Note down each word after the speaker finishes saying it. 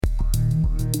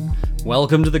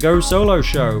Welcome to the Go Solo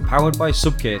Show, powered by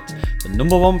Subkit, the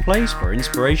number one place for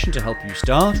inspiration to help you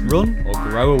start, run, or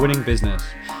grow a winning business.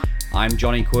 I'm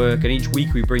Johnny Quirk, and each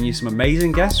week we bring you some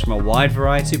amazing guests from a wide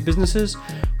variety of businesses,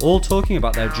 all talking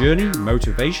about their journey,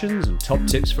 motivations, and top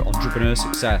tips for entrepreneur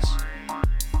success.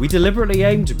 We deliberately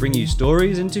aim to bring you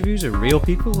stories, interviews, and real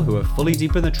people who are fully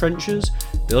deep in the trenches,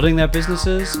 building their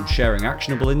businesses and sharing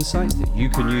actionable insights that you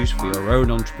can use for your own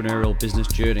entrepreneurial business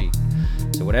journey.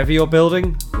 So whatever you're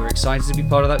building, we're excited to be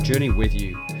part of that journey with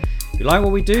you. If you like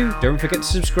what we do, don't forget to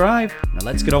subscribe. Now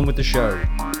let's get on with the show.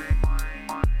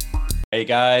 Hey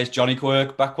guys, Johnny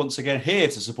Quirk back once again here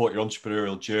to support your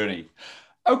entrepreneurial journey.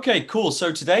 Okay, cool.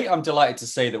 So today I'm delighted to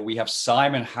say that we have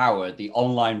Simon Howard, the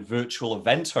online virtual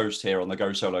event host here on the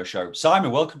Go Solo Show.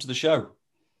 Simon, welcome to the show.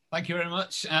 Thank you very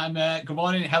much. And good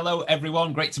morning. Hello,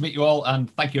 everyone. Great to meet you all. And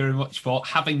thank you very much for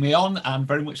having me on. I'm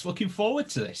very much looking forward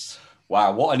to this.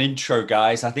 Wow, what an intro,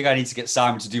 guys. I think I need to get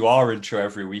Simon to do our intro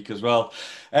every week as well.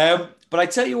 But I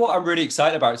tell you what I'm really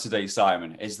excited about today,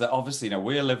 Simon, is that obviously,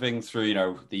 we're living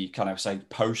through, the kind of say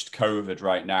post-COVID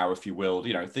right now, if you will.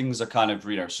 Things are kind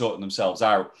of, sorting themselves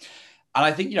out. And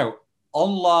I think,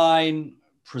 online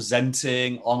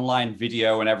presenting, online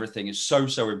video and everything is so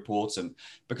important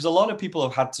because a lot of people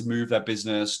have had to move their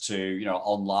business to,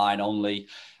 online only.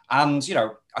 And,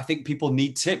 I think people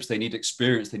need tips, they need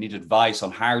experience, they need advice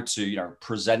on how to,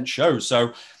 present shows.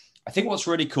 So I think what's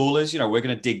really cool is, we're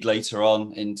going to dig later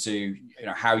on into,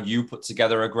 how you put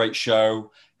together a great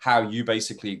show, how you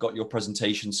basically got your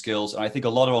presentation skills. And I think a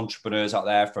lot of entrepreneurs out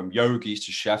there, from yogis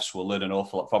to chefs, will learn an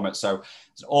awful lot from it. So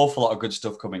there's an awful lot of good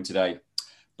stuff coming today.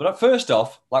 But first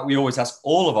off, like we always ask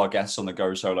all of our guests on the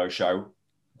Go Solo Show,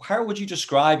 how would you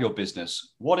describe your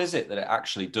business? What is it that it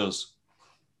actually does?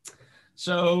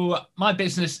 So my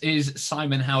business is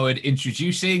Simon Howard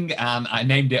Introducing, and I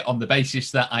named it on the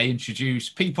basis that I introduce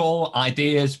people,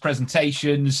 ideas,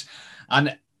 presentations,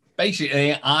 and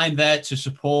basically I'm there to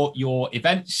support your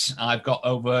events. I've got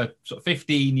over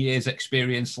 15 years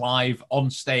experience, live on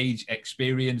stage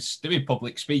experience, doing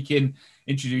public speaking,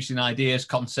 introducing ideas,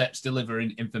 concepts,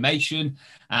 delivering information.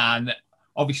 And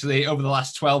obviously, over the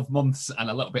last 12 months and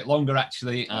a little bit longer,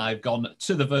 actually, I've gone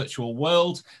to the virtual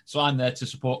world. So I'm there to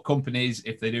support companies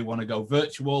if they do want to go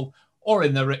virtual or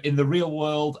in the real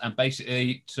world, and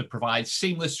basically to provide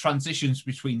seamless transitions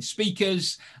between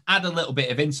speakers, add a little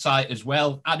bit of insight as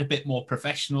well, add a bit more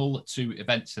professional to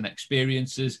events and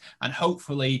experiences, and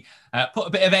hopefully put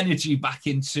a bit of energy back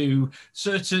into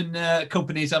certain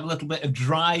companies have a little bit of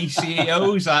dry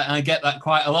CEOs. I get that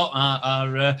quite a lot.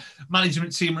 Our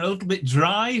management team are a little bit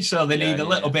dry, so they need a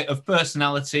little bit of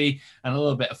personality and a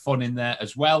little bit of fun in there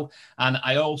as well. And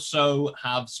I also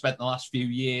have spent the last few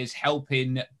years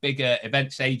helping bigger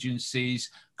events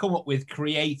agencies come up with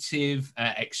creative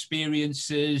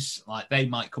experiences. Like, they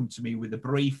might come to me with a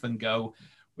brief and go,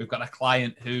 we've got a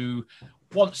client who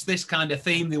wants this kind of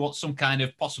theme. They want some kind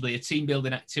of possibly a team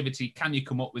building activity. Can you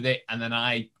come up with it? And then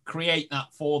I create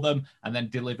that for them and then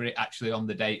deliver it actually on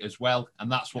the day as well.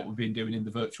 And that's what we've been doing in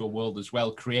the virtual world as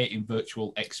well, creating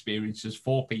virtual experiences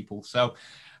for people. So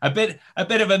a bit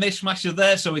of a mishmash of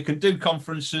there. So we can do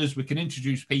conferences, we can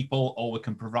introduce people, or we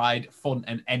can provide fun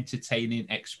and entertaining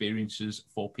experiences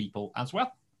for people as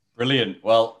well. Brilliant.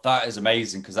 Well, that is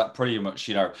amazing, because that pretty much,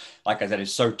 like I said,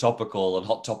 is so topical and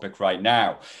hot topic right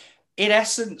now. In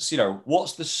essence,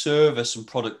 what's the service and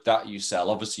product that you sell?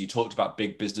 Obviously, you talked about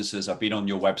big businesses. I've been on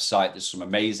your website. There's some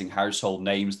amazing household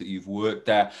names that you've worked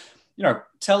there.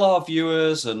 Tell our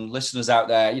viewers and listeners out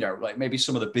there, like maybe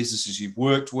some of the businesses you've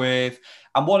worked with,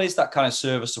 and what is that kind of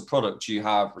service or product? Do you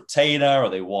have retainer? Are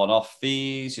they one-off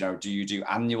fees? Do you do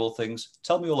annual things?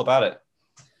 Tell me all about it.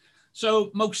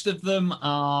 So most of them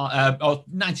are, or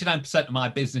 99% of my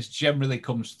business generally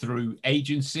comes through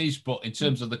agencies. But in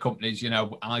terms of the companies,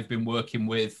 I've been working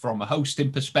with from a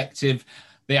hosting perspective,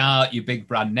 they are your big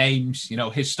brand names.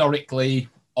 Historically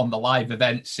on the live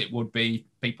events, it would be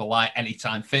people like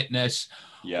Anytime Fitness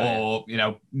or,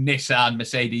 Nissan,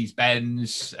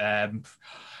 Mercedes-Benz,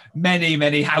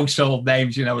 many household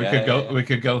names, we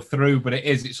could go through, but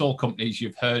it's all companies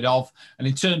you've heard of. And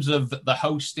in terms of the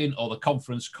hosting or the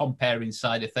conference comparing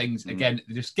side of things, again,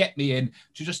 just get me in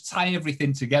to just tie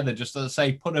everything together, just as I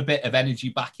say, put a bit of energy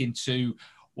back into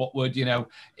what would,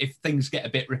 if things get a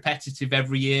bit repetitive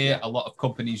every year, a lot of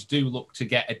companies do look to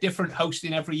get a different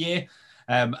hosting every year.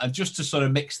 And just to sort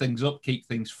of mix things up, keep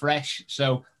things fresh.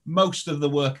 So most of the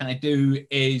work I do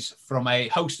is, from a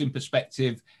hosting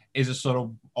perspective, is a sort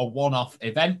of a one-off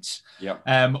event.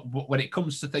 But when it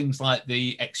comes to things like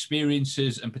the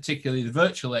experiences, and particularly the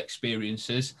virtual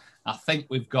experiences, I think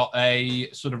we've got a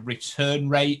sort of return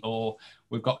rate, or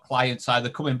we've got clients either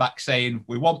coming back saying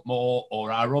we want more,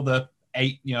 or our other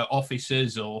 8,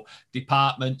 offices or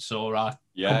departments, or our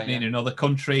company in another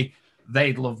country,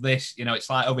 they'd love this. It's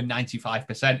like over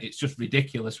 95%. It's just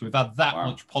ridiculous. We've had that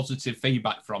much positive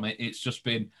feedback from it. It's just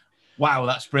been, wow,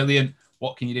 that's brilliant.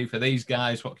 What can you do for these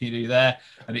guys? What can you do there?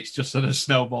 And it's just sort of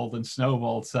snowballed and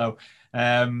snowballed. So,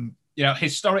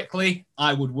 historically,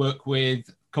 I would work with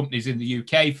companies in the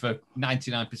UK for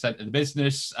 99% of the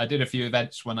business. I did a few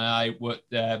events when I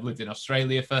lived in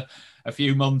Australia for a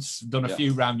few months, done a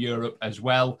few around Europe as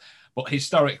well. But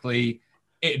historically,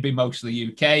 it'd be mostly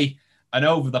UK. And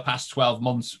over the past 12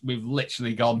 months, we've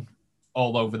literally gone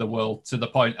all over the world, to the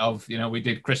point of, we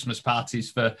did Christmas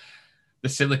parties for the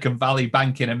Silicon Valley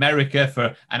Bank in America,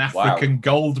 for an African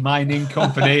gold mining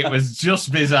company. It was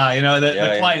just bizarre.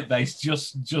 The client base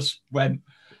just went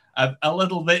a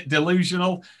little bit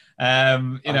delusional.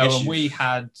 And we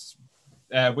had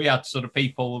sort of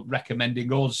people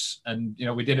recommending us, and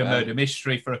we did a murder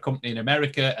mystery for a company in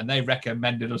America, and they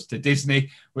recommended us to Disney,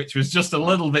 which was just a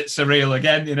little bit surreal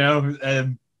again,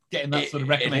 getting that sort of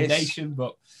recommendation.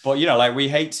 But we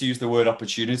hate to use the word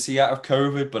opportunity out of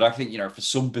COVID, but I think, for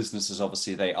some businesses,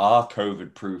 obviously they are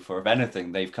COVID proof, or if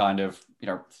anything, they've kind of,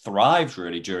 thrived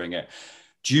really during it.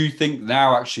 Do you think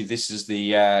now actually this is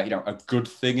the, a good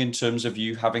thing in terms of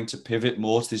you having to pivot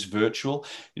more to this virtual?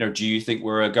 Do you think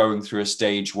we're going through a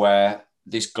stage where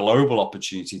this global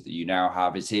opportunity that you now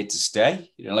have is here to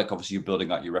stay? Obviously you're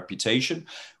building out your reputation.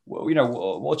 Well,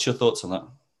 what's your thoughts on that?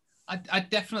 I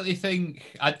definitely think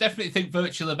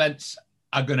virtual events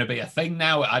are going to be a thing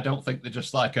now. I don't think they're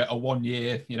just like a 1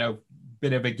 year,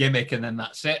 bit of a gimmick and then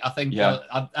that's it. I think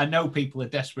I know people are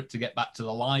desperate to get back to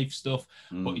the live stuff,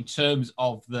 but in terms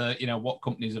of the, what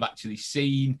companies have actually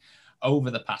seen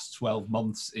over the past 12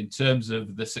 months in terms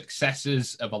of the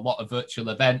successes of a lot of virtual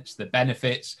events, the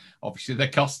benefits, obviously the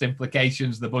cost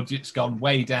implications, the budget's gone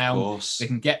way down. They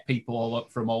can get people all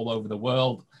up from all over the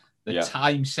world. The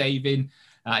time saving,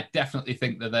 I definitely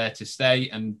think they're there to stay.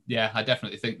 And I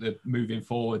definitely think that moving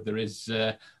forward, there is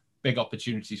big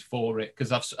opportunities for it,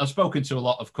 because I've spoken to a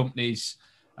lot of companies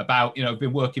about,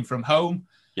 been working from home.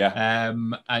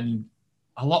 And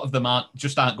a lot of them aren't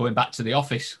going back to the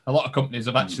office. A lot of companies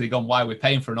have actually gone, why are we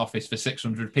paying for an office for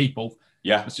 600 people?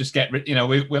 Let's just get rid.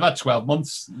 We've had 12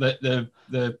 months that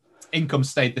the income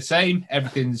stayed the same.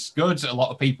 Everything's good. A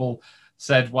lot of people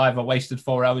said, why have I wasted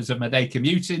 4 hours of my day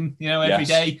commuting, every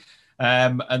day?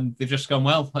 And they've just gone,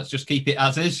 well, let's just keep it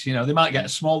as is. They might get a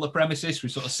smaller premises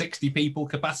with sort of 60 people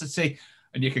capacity,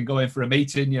 and you can go in for a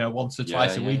meeting, once or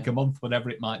twice a week, a month, whatever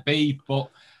it might be. But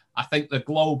I think the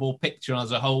global picture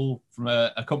as a whole, from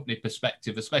a company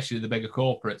perspective, especially the bigger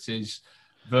corporates, is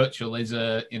virtual is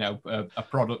a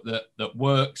product that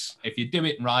works. If you do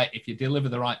it right, if you deliver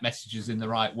the right messages in the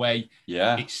right way,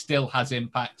 it still has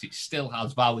impact, it still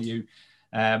has value.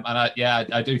 And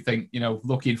I do think,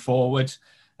 looking forward,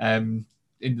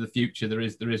 into the future, there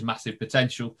is massive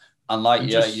potential. And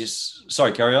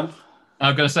sorry, carry on.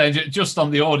 I'm going to say, just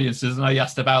on the audiences, and I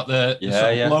asked about the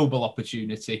sort of global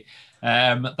opportunity.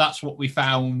 That's what we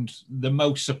found the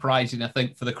most surprising, I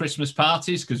think, for the Christmas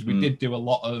parties, because we did do a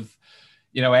lot of,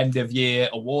 end of year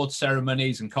award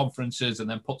ceremonies and conferences, and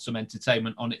then put some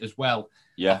entertainment on it as well.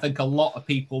 I think a lot of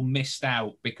people missed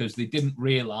out because they didn't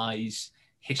realize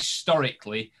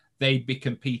historically they'd be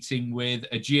competing with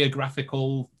a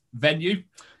geographical venue.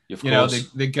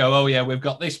 They go, oh yeah, we've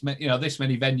got this many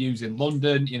venues in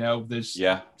London. There's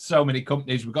so many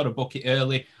companies. We've got to book it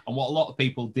early. And what a lot of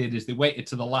people did is they waited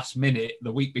to the last minute,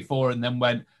 the week before, and then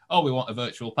went, oh, we want a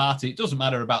virtual party. It doesn't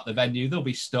matter about the venue. There'll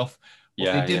be stuff.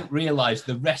 But they didn't realize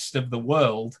the rest of the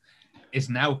world is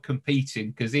now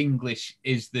competing, because English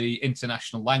is the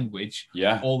international language.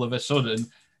 All of a sudden,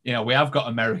 we have got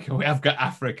America, we have got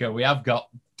Africa, we have got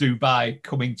Dubai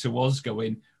coming to us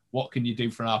going, what can you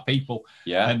do for our people?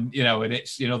 And, and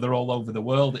it's, they're all over the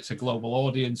world. It's a global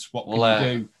audience. What can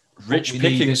you do? Rich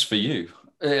pickings for you,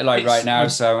 right now.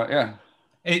 So,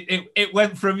 It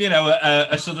went from,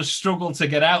 a sort of struggle to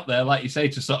get out there, like you say,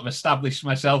 to sort of establish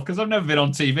myself, because I've never been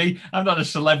on TV. I'm not a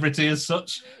celebrity as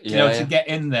such, to get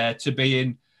in there, to be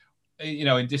in,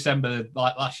 in December,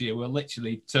 like last year, we're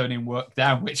literally turning work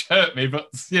down, which hurt me, but,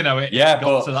 it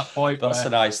got to that point. That's a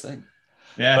nice thing.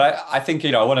 But I think,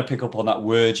 I want to pick up on that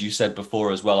word you said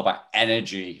before as well about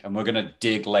energy. And we're going to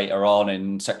dig later on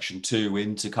in section 2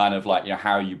 into kind of like,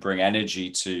 how you bring energy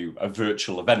to a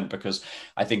virtual event, because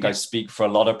I think I speak for a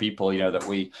lot of people,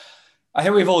 I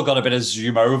think we've all got a bit of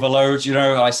Zoom overload.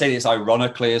 I say this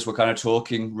ironically as we're kind of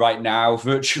talking right now,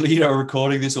 virtually,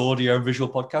 recording this audio and visual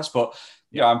podcast. But,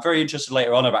 I'm very interested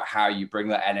later on about how you bring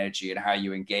that energy and how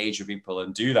you engage with people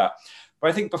and do that. But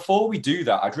I think before we do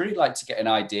that, I'd really like to get an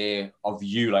idea of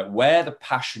you, like where the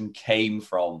passion came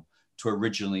from to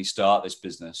originally start this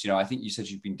business. I think you said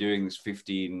you've been doing this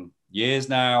 15 years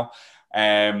now.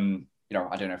 I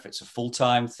don't know if it's a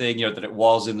full-time thing, that it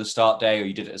was in the start day, or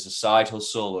you did it as a side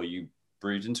hustle, or you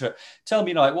brewed into it. Tell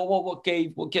me, like, what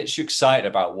gets you excited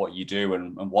about what you do,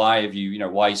 and why have you,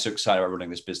 why are you so excited about running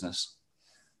this business?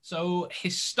 So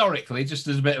historically, just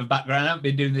as a bit of background, I haven't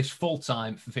been doing this full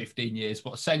time for 15 years,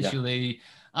 but essentially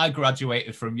I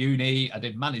graduated from uni. I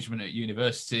did management at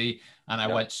university, and I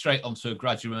went straight onto a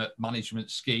graduate management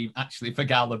scheme, actually for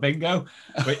Gala Bingo,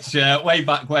 which way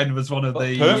back when was one of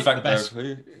the best.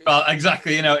 Well,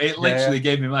 exactly. It literally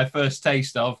gave me my first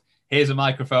taste of, here's a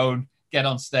microphone, get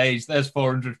on stage, there's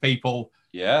 400 people,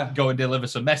 go and deliver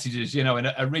some messages,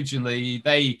 and originally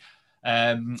they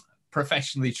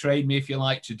professionally trained me, if you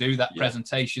like, to do that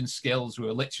presentation skills. We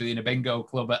were literally in a bingo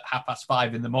club at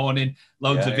 5:30 in the morning,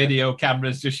 loads of video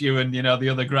cameras, just you and, the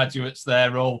other graduates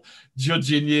there all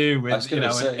judging you. With,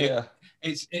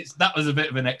 it's that was a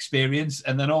bit of an experience.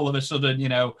 And then all of a sudden,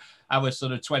 I was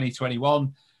sort of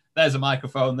 2021, there's a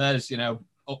microphone, there's,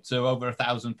 up to over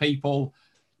 1,000 people.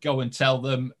 Go and tell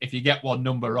them, if you get one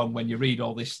number wrong when you read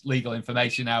all this legal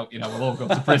information out, we'll all go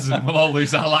to prison, we'll all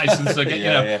lose our license.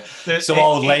 So some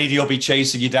old lady will be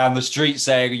chasing you down the street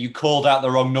saying you called out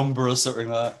the wrong number or something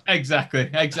like that.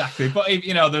 Exactly. But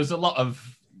there's a lot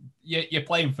of, you're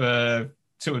playing for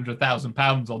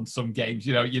 £200,000 on some games.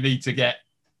 You need to get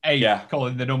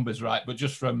calling the numbers right, but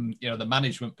just from the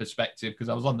management perspective, because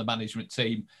I was on the management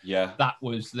team, that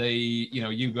was the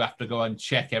you have to go and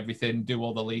check everything, do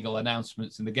all the legal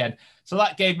announcements, and again, so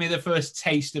that gave me the first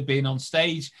taste of being on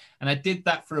stage, and I did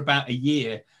that for about a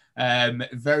year,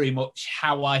 very much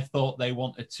how I thought they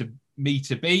wanted me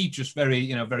to be, just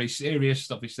very very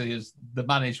serious, obviously, as the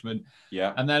management.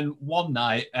 And then one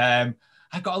night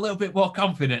I got a little bit more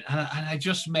confident, and I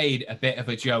just made a bit of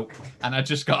a joke, and I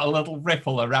just got a little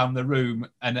ripple around the room,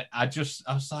 and I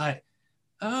was like,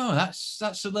 oh,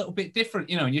 that's a little bit different,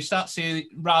 and you start seeing,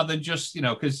 rather than just,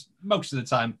 because most of the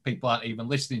time people aren't even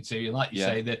listening to you, like you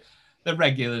say, the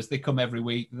regulars, they come every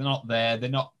week, they're not there, they're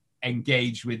not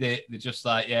engaged with it, they're just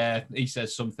like, he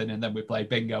says something, and then we play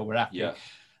bingo, we're happy.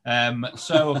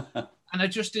 So, and I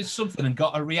just did something and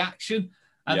got a reaction.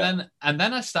 And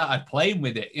then I started playing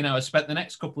with it. I spent the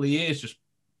next couple of years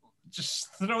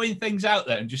just throwing things out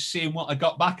there and just seeing what I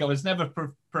got back. I was never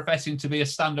professing to be a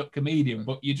stand-up comedian,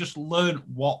 but you just learn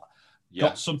what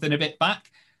got something a bit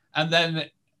back. And then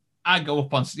I go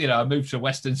up on, I moved to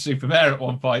Weston-super-Mare at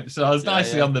one point. So I was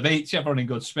nicely on the beach, everyone in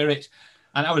good spirits.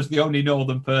 And I was the only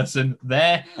Northern person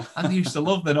there. And they used to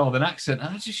love the Northern accent.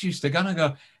 And I just used to go and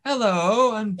go,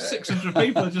 hello. And 600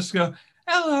 people just go,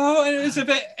 hello, and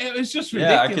it was just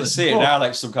ridiculous. I can see it now,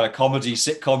 like some kind of comedy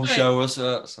sitcom show or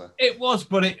so. It was,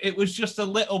 but it was just a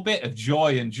little bit of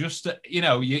joy, and just,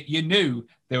 you knew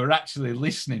they were actually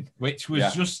listening, which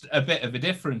was just a bit of a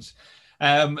difference.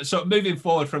 So moving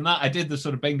forward from that, I did the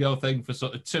sort of bingo thing for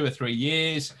sort of 2 or 3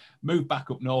 years, moved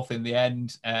back up north in the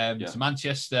end to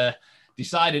Manchester,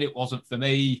 decided it wasn't for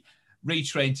me,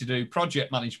 retrained to do project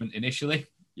management initially.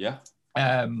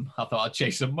 I thought I'd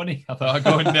chase some money. I thought I'd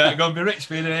go and be rich,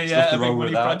 being a big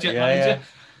money project manager.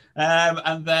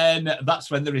 And then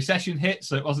that's when the recession hit,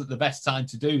 so it wasn't the best time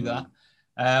to do that.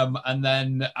 And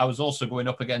then I was also going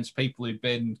up against people who'd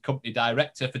been company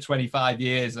director for 25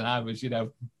 years, and I was,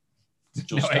 no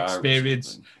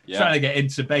experience, trying to get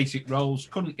into basic roles,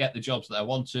 couldn't get the jobs that I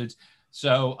wanted.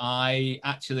 So I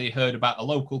actually heard about a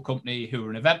local company who were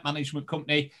an event management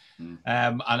company,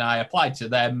 and I applied to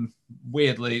them.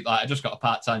 Weirdly, like, I just got a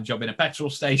part-time job in a petrol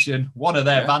station. One of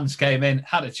their vans came in,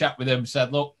 had a chat with them,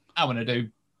 said, look, I want to do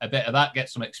a bit of that, get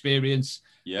some experience.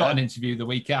 Got an interview the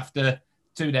week after.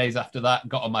 2 days after that,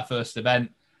 got on my first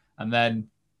event, and then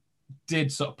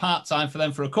did sort of part-time for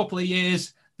them for a couple of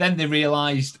years. Then they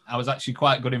realised I was actually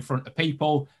quite good in front of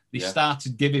people. They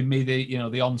started giving me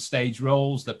the on-stage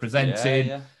roles, the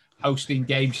presenting, hosting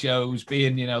game shows,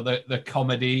 being, the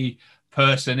comedy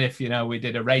person. If, we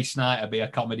did a race night, I'd be a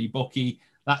comedy bookie,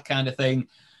 that kind of thing.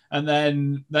 And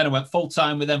then I went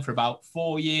full-time with them for about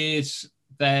 4 years.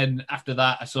 Then after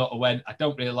that, I sort of went, I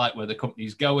don't really like where the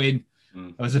company's going.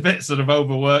 I was a bit sort of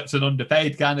overworked and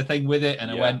underpaid kind of thing with it. And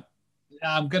I went,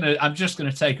 I'm just going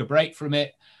to take a break from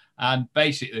it. And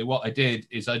basically what I did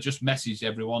is I just messaged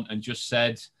everyone and just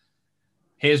said,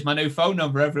 here's my new phone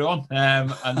number, everyone.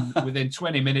 And within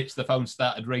 20 minutes, the phone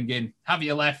started ringing. Have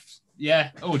you left?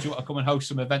 Yeah. Oh, do you want to come and host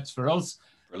some events for us?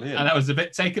 Brilliant. And I was a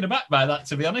bit taken aback by that,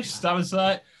 to be honest. I was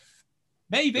like,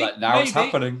 maybe, Like now it's maybe.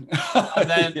 happening.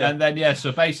 And then yeah,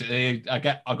 so basically I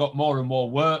got more and more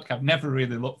work. I've never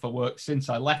really looked for work since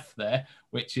I left there,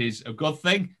 which is a good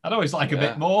thing. I'd always like a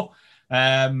bit more.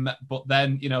 But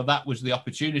then, that was the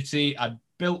opportunity. I'd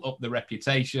built up the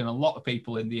reputation. A lot of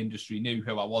people in the industry knew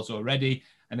who I was already.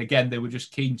 And again, they were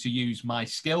just keen to use my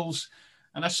skills.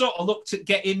 And I sort of looked at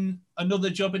getting another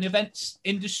job in events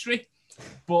industry,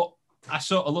 but I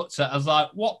sort of looked at, I was like,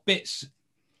 what bits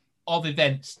of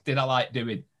events did I like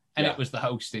doing? And it was the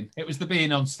hosting. It was the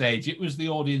being on stage. It was the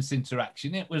audience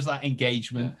interaction. It was that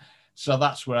engagement. Yeah. So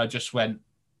that's where I just went,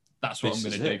 that's what I'm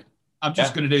going to do. I'm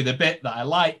just going to do the bit that I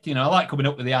like. I like coming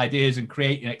up with the ideas and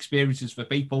creating experiences for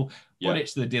people, but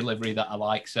it's the delivery that I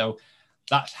like. So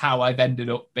that's how I've ended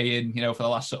up being, for the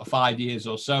last sort of 5 years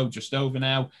or so, just over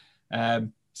now.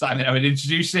 Simon Howard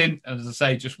introducing, as I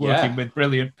say, just working with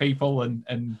brilliant people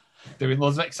and doing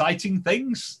lots of exciting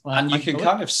things. And you can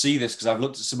kind of see this because I've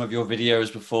looked at some of your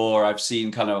videos before. I've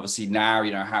seen kind of obviously now,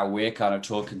 how we're kind of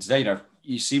talking today.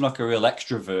 You seem like a real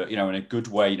extrovert, in a good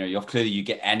way. You're clearly you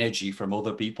get energy from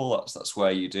other people. That's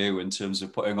where you do in terms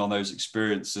of putting on those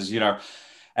experiences.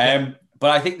 But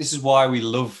I think this is why we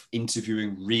love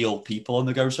interviewing real people on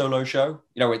the Go Solo show.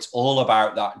 It's all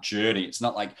about that journey. It's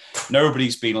not like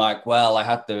nobody's been like, well, I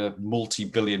had the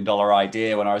multi-billion-dollar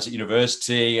idea when I was at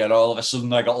university and all of a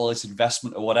sudden I got all this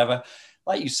investment or whatever.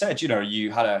 Like you said,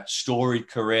 you had a storied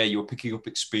career. You were picking up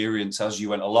experience as you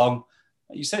went along.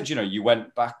 Like you said, you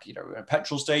went back, a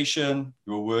petrol station,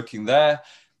 you were working there.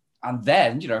 And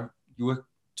then, you were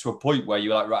to a point where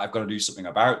you're like, right, I've got to do something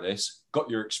about this, got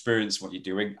your experience, what you're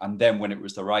doing. And then when it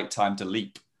was the right time to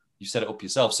leap, you set it up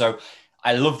yourself. So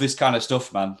I love this kind of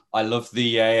stuff, man. I love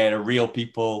the real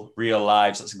people, real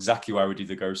lives. That's exactly why we do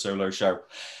the Go Solo show.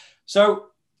 So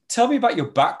tell me about your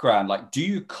background. Like, do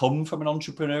you come from an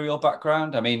entrepreneurial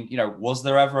background? I mean, was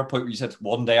there ever a point where you said,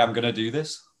 one day I'm going to do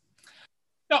this?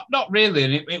 Not really,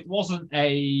 and it wasn't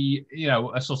a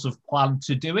sort of plan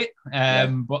to do it.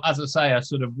 But as I say, I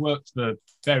sort of worked for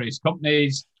various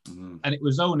companies, and it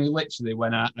was only literally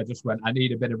when I just went, I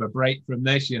need a bit of a break from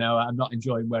this. I'm not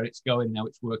enjoying where it's going now.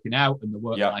 It's working out, and the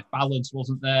work-life balance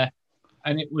wasn't there.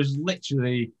 And it was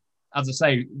literally, as I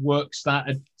say, work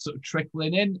started sort of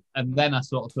trickling in, and then I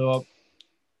sort of thought,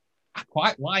 I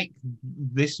quite like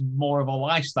this more of a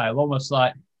lifestyle, almost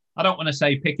like. I don't want to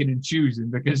say picking and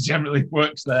choosing because generally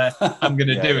work's there. I'm going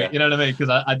to do it. You know what I mean? Because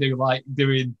I do like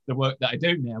doing the work that I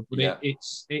do now. But it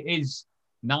is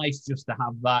nice just to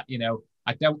have that.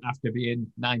 I don't have to be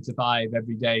in 9 to 5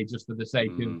 every day just for the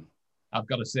sake of I've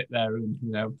got to sit there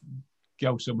and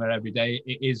go somewhere every day.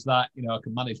 It is that I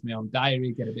can manage my own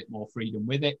diary, get a bit more freedom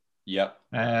with it. Yeah.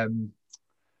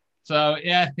 So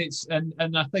it's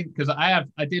and I think because I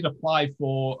did apply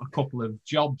for a couple of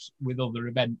jobs with other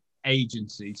event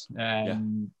agencies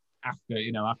after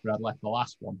I'd left the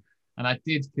last one, and I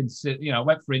did consider I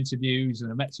went for interviews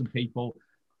and I met some people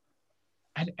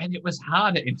and it was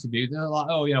hard at interview. They're like,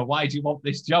 oh, why do you want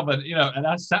this job? And and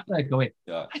I sat there going,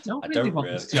 I don't really want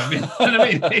this job. You know what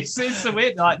I mean? It's the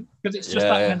weird, like, because it's just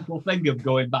that mental thing of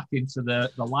going back into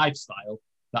the lifestyle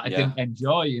that I didn't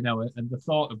enjoy, and the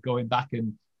thought of going back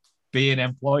and being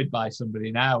employed by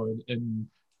somebody now and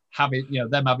having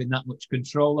them having that much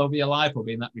control over your life or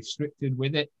being that restricted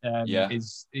with it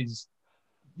is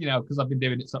because I've been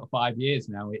doing it sort of 5 years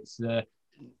now. It's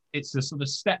a sort of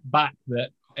step back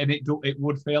and it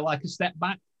would feel like a step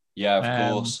back. Yeah,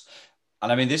 of course. And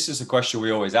I mean, this is a question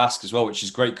we always ask as well, which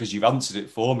is great because you've answered it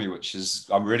for me, which is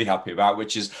I'm really happy about.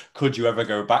 Which is, could you ever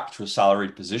go back to a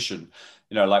salaried position?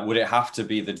 Like, would it have to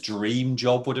be the dream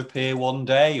job would appear one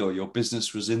day, or your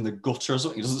business was in the gutter or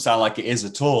something? It doesn't sound like it is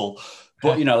at all.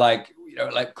 But, like,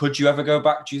 could you ever go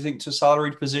back, do you think, to a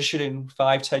salaried position in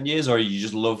 5-10 years? Or you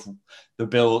just love the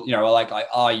build, like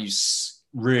are you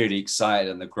really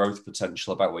excited and the growth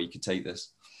potential about where you could take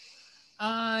this?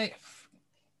 I've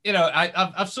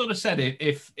sort of said it.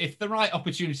 If the right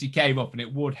opportunity came up, and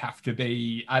it would have to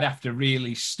be, I'd have to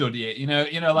really study it.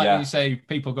 When you say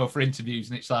people go for interviews,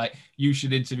 and it's like you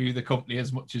should interview the company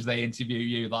as much as they interview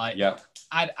you. Like,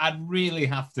 I'd really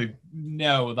have to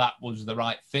know that was the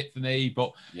right fit for me.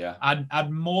 But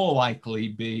I'd more likely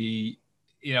be,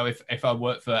 if I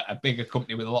worked for a bigger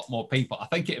company with a lot more people, I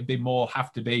think it'd be more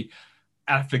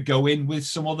I have to go in with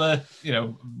some other,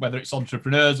 whether it's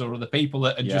entrepreneurs or other people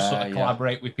and just sort of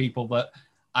collaborate with people that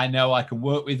I know I can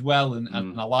work with well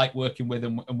and I like working with,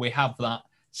 and we have that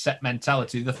set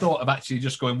mentality. The thought of actually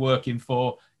just going working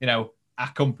for, a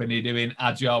company doing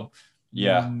a job.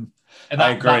 And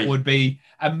that would be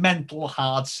a mental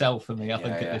hard sell for me, I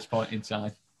think, at this point in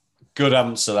time. Good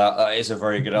answer. That is a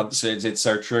very good answer. It's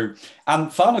so true.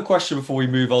 And final question before we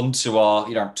move on to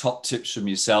our, top tips from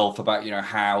yourself about,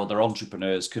 how their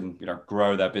entrepreneurs can,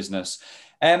 grow their business.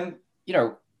 You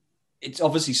know, it's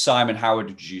obviously Simon Howard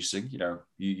introducing.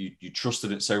 You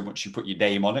trusted it so much, you put your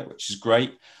name on it, which is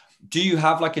great. Do you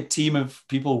have like a team of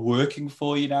people working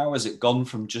for you now? Has it gone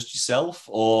from just yourself,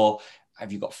 or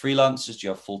have you got freelancers? Do you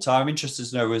have full time? I'm interested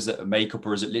to know, is it a makeup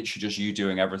or is it literally just you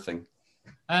doing everything?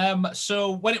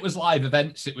 So when it was live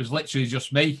events, it was literally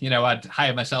just me. I'd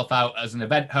hire myself out as an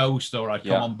event host, or I'd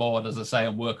come on board, as I say,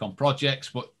 and work on projects.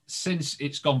 But since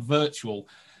it's gone virtual,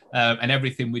 and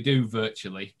everything we do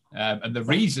virtually, and the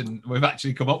reason we've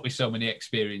actually come up with so many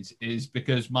experiences is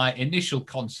because my initial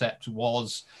concept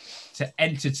was to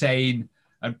entertain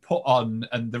and put on,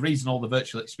 and the reason all the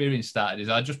virtual experience started is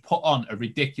I just put on a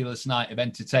ridiculous night of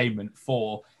entertainment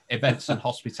for events and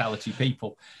hospitality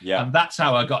people. Yeah. And that's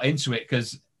how I got into it,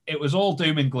 because it was all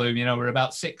doom and gloom. We're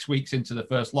about 6 weeks into the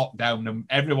first lockdown, and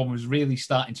everyone was really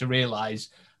starting to realize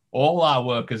all our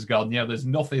work has gone. There's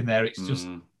nothing there.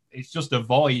 It's just a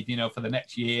void, for the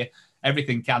next year,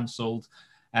 everything cancelled.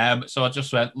 So I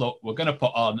just went, look, we're going to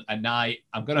put on a night.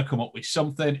 I'm going to come up with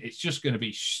something. It's just going to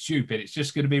be stupid. It's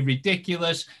just going to be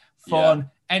ridiculous, fun,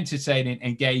 entertaining,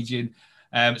 engaging.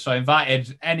 So I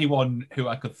invited anyone who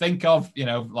I could think of,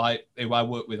 like who I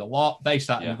work with a lot. They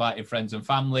started inviting friends and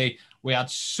family. We had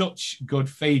such good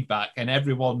feedback, and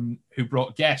everyone who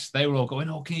brought guests, they were all going,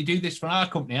 oh, can you do this for our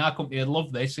company? Our company would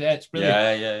love this. Yeah, it's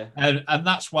brilliant. Yeah. And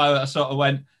that's why I sort of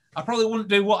went, I probably wouldn't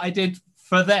do what I did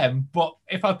for them, but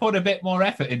if I put a bit more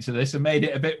effort into this and made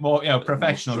it a bit more,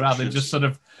 professional, rather than just sort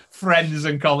of friends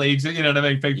and colleagues, you know what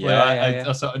I mean? People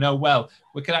I sort of know well,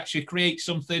 we could actually create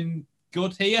something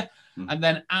good here. And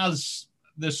then as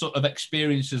the sort of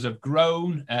experiences have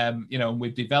grown, and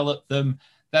we've developed them,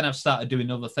 then I've started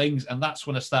doing other things. And that's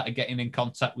when I started getting in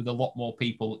contact with a lot more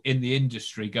people in the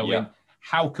industry going,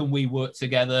 how can we work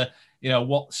together?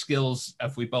 What skills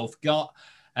have we both got?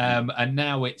 And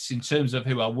now it's, in terms of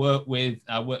who I work with,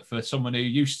 I work for someone who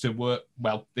used to work,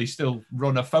 well, they still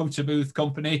run a photo booth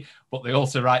company, but they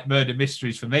also write murder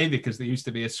mysteries for me because they used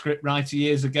to be a script writer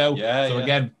years ago.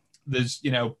 Again, there's,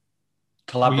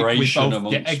 collaboration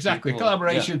exactly people.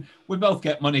 Collaboration. We both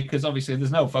get money because obviously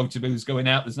there's no photo booths going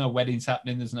out, there's no weddings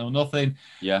happening, there's no nothing.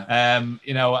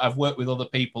 I've worked with other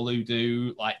people who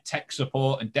do like tech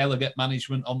support and delegate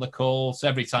management on the call. So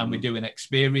every time we do an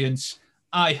experience,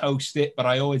 I host it, but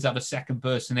I always have a second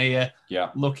person here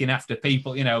looking after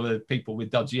people, the people with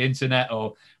dodgy internet,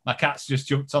 or my cat's just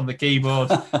jumped on the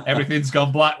keyboard, everything's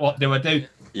gone black, what do I do?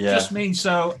 Just means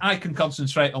so I can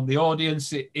concentrate on the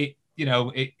audience. It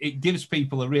gives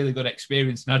people a really good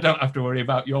experience, and I don't have to worry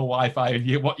about your Wi-Fi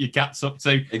and what your cat's up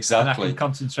to. Exactly. And I can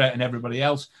concentrate on everybody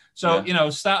else. So,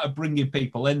 started bringing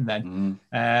people in then.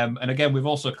 And again, we've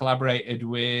also collaborated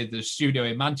with the studio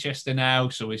in Manchester now.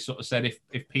 So we sort of said,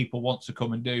 if people want to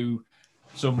come and do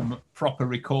some proper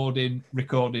recording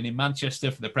in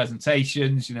Manchester for the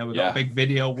presentations, we've got a big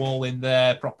video wall in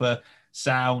there, proper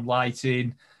sound,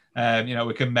 lighting.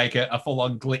 We can make a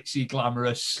full-on glitzy,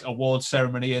 glamorous award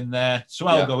ceremony in there. So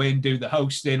I'll go in, do the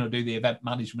hosting or do the event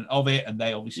management of it, and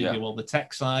they obviously do all the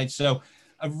tech side. So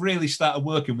I've really started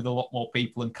working with a lot more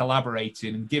people and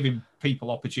collaborating and giving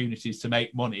people opportunities to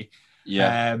make money.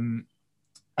 And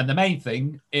the main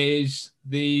thing is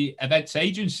the events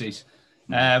agencies.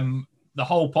 The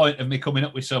whole point of me coming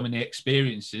up with so many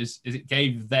experiences is it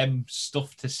gave them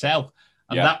stuff to sell.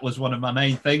 And that was one of my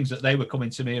main things, that they were coming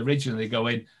to me originally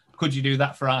going, could you do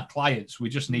that for our clients? We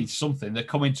just need something. They're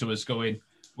coming to us going,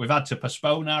 we've had to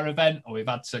postpone our event, or we've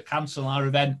had to cancel our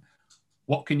event.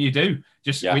 What can you do?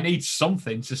 We need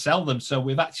something to sell them. So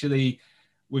we've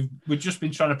just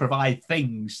been trying to provide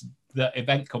things that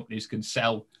event companies can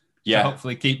sell to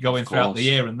hopefully keep going throughout the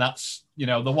year. And that's,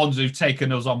 the ones who've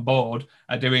taken us on board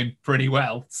are doing pretty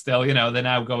well still. They're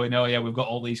now going, oh yeah, we've got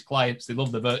all these clients. They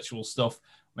love the virtual stuff.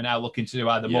 We're now looking to do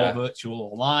either more virtual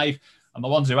or live. And the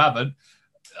ones who haven't,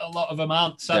 a lot of them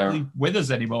aren't sadly with us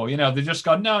anymore. They're just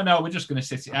gone, no, we're just going to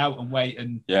sit it out and wait,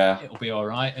 and it'll be all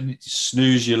right. And it's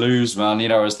snooze, you lose, man,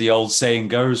 as the old saying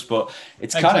goes. But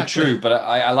it's kind of true. But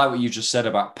I like what you just said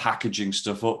about packaging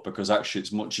stuff up, because actually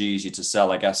it's much easier to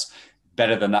sell, I guess,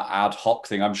 better than that ad hoc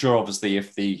thing. I'm sure, obviously,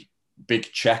 if the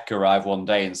big check arrived one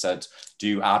day and said,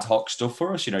 do ad hoc stuff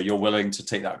for us, you're willing to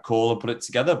take that call and put it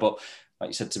together. But like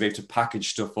you said, to be able to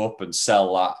package stuff up and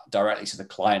sell that directly so the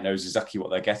client knows exactly what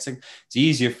they're getting, it's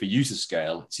easier for you to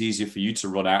scale. It's easier for you to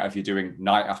run out if you're doing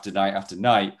night after night after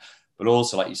night. But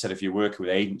also, like you said, if you're working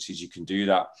with agencies, you can do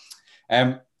that.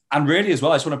 And really as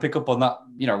well, I just want to pick up on that,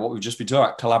 what we've just been talking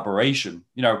about, collaboration.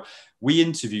 We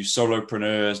interview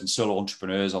solopreneurs and solo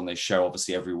entrepreneurs on this show,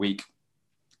 obviously every week.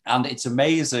 And it's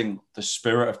amazing the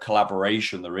spirit of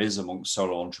collaboration there is amongst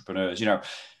solo entrepreneurs.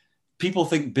 People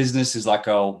think business is like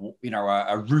a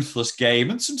ruthless game.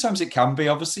 And sometimes it can be,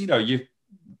 obviously,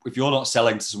 if you're not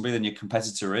selling to somebody, then your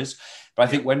competitor is. But I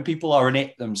think when people are in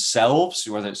it themselves,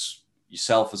 whether it's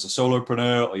yourself as a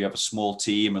solopreneur or you have a small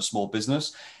team, a small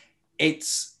business,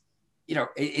 it's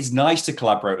nice to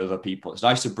collaborate with other people. It's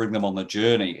nice to bring them on the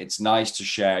journey. It's nice to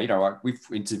share. We've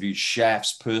interviewed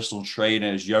chefs, personal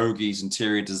trainers, yogis,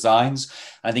 interior designs.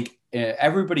 I think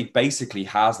everybody basically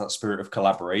has that spirit of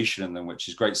collaboration in them, which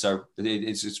is great. So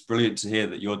it's brilliant to hear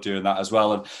that you're doing that as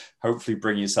well, and hopefully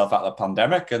bring yourself out of the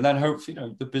pandemic, and then hopefully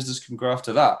the business can grow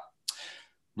after that.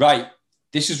 Right.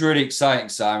 This is really exciting,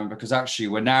 Simon, because actually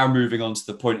we're now moving on to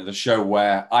the point of the show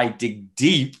where I dig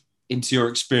deep into your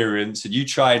experience and you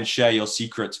try and share your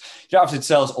secrets. You don't have to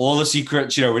tell us all the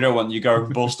secrets. We don't want you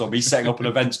going bust or me setting up an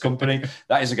events company.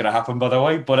 That isn't going to happen, by the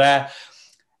way. But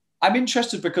I'm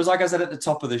interested because, like I said at the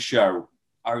top of the show,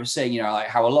 I was saying, like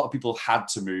how a lot of people had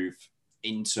to move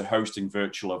into hosting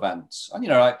virtual events. And,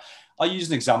 I'll use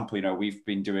an example. We've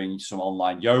been doing some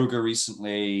online yoga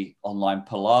recently, online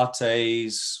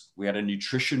Pilates. We had a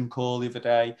nutrition call the other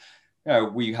day.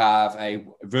 We have a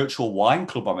virtual wine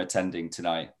club I'm attending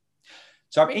tonight.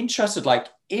 So I'm interested, like,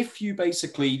 if you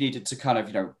basically needed to kind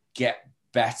of, get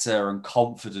better and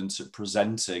confident at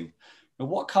presenting,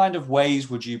 what kind of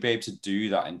ways would you be able to do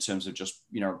that in terms of just,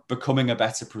 becoming a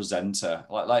better presenter?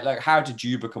 Like how did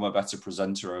you become a better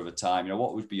presenter over time?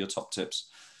 What would be your top tips?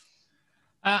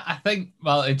 I think,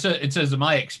 well, in terms of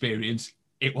my experience,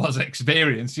 it was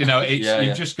experience.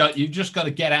 You've just got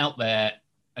to get out there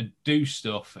and do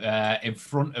stuff in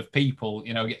front of people.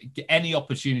 Get any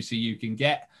opportunity you can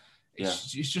get.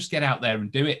 It's just get out there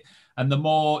and do it. And the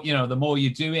more you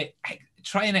do it,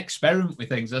 try and experiment with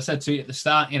things. I said to you at the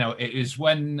start, it was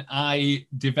when I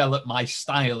developed my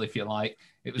style, if you like.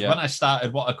 It was when I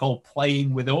started what I call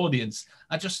playing with audience.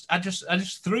 I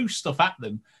just threw stuff at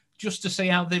them just to see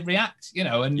how they react,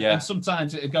 and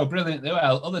sometimes it'd go brilliantly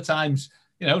well. Other times,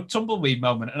 tumbleweed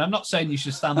moment. And I'm not saying you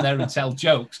should stand there and tell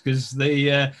jokes, because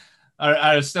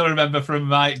I still remember from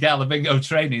my Gala Bingo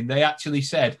training, they actually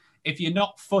said, if you're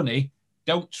not funny,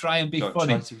 don't try and be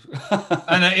funny.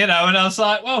 And and I was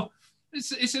like, well,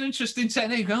 it's an interesting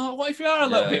technique. Oh, what if you are a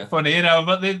little bit funny,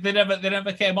 But they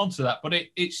never came onto that. But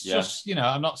it's just,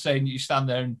 I'm not saying you stand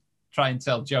there and try and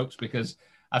tell jokes, because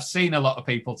I've seen a lot of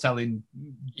people telling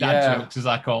dad jokes, as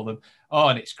I call them. Oh,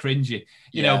 and it's cringy,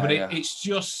 But it's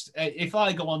just, if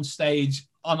I go on stage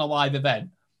on a live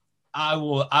event,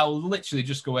 I'll literally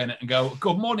just go in and go,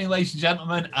 "Good morning, ladies and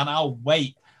gentlemen," and I'll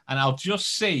wait. And I'll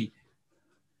just see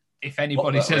if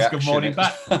anybody says good morning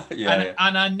back.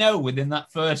 And I know within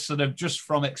that first sort of, just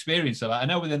from experience of it, I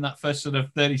know within that first sort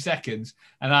of 30 seconds,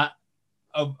 and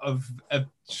of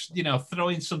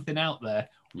throwing something out there,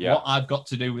 what I've got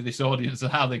to do with this audience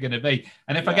and how they're going to be.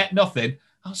 And if I get nothing,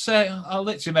 I'll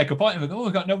literally make a point of it. Oh,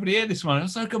 we've got nobody here this morning. I'll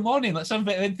say, good morning. Let's have a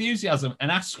bit of enthusiasm and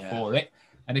ask for it.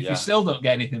 And if you still don't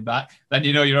get anything back, then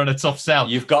you're on a tough sell.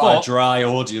 You've got a dry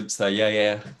audience there.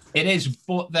 Yeah. It is,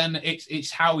 but then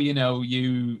it's how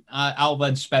I'll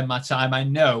then spend my time. I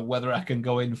know whether I can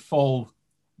go in full.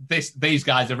 These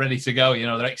guys are ready to go.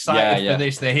 They're excited for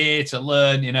this. They're here to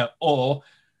learn. Or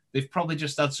they've probably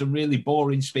just had some really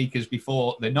boring speakers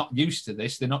before. They're not used to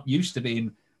this. They're not used to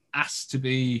being asked to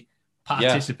be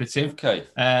participative. Okay.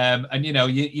 And you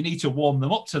need to warm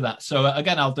them up to that. So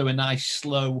again, I'll do a nice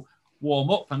slow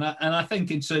warm up, and I think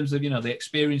in terms of the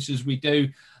experiences we do,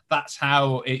 that's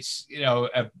how it's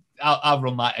I'll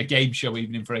run like a game show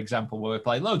evening, for example, where we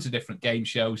play loads of different game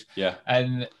shows.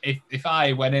 And if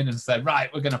I went in and said,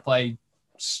 right, we're going to play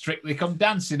Strictly Come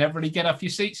Dancing, everybody get off your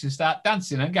seats and start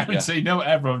dancing, I guarantee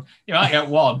everyone, you might get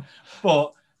one,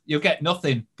 but you'll get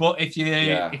nothing. But if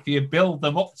you build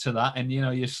them up to that, and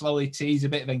you slowly tease a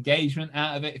bit of engagement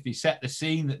out of it, if you set the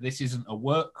scene that this isn't a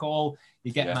work call,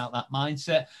 you get them out that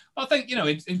mindset. I think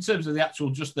in terms of the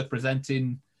actual just the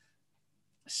presenting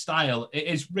style, it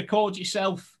is record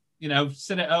yourself.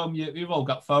 Sit at home. You've all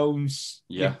got phones.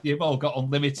 You've all got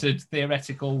unlimited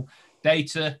theoretical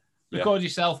data. Record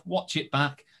yourself, watch it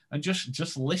back, and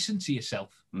just listen to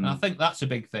yourself. And I think that's a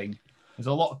big thing, because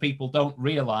a lot of people don't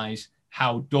realise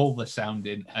how dull they're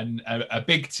sounding. And a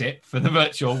big tip for the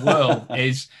virtual world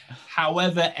is,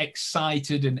 however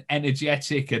excited and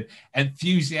energetic and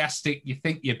enthusiastic you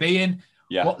think you're being,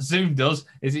 what Zoom does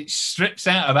is it strips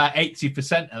out about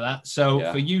 80% of that.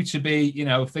 So for you to be,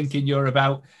 thinking you're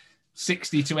about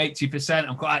 60 to 80%.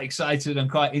 I'm quite excited and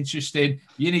quite interested.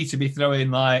 You need to be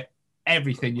throwing like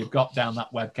everything you've got down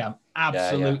that webcam.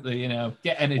 Absolutely,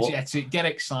 get energetic, get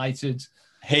excited.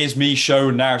 Here's me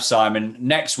showing now, Simon.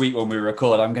 Next week when we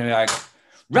record, I'm going to be like,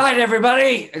 right,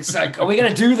 everybody. It's like, are we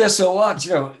going to do this or what?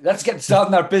 Let's get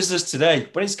started our business today.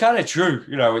 But it's kind of true.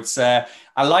 It's, I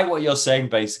like what you're saying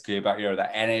basically about,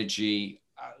 that energy.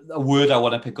 A word I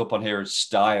want to pick up on here is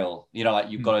style. Like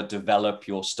you've got to develop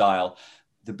your style.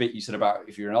 The bit you said about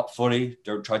if you're not funny,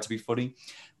 don't try to be funny.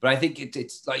 But I think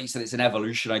it's like you said, it's an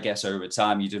evolution, I guess, over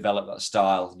time. You develop that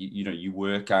style, you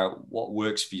work out what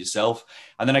works for yourself.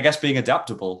 And then I guess being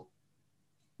adaptable,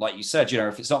 like you said,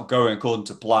 if it's not going according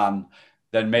to plan,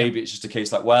 then maybe it's just a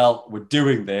case like, well, we're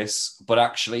doing this, but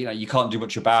actually, you can't do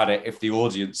much about it if the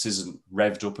audience isn't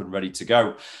revved up and ready to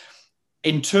go.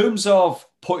 In terms of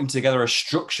putting together a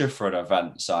structure for an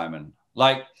event, Simon,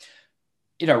 like,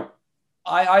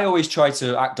 I always try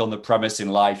to act on the premise in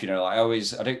life, I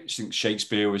don't think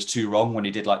Shakespeare was too wrong when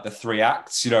he did like the 3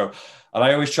 acts, and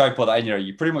I always try to put that in,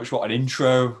 you pretty much want an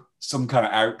intro, some kind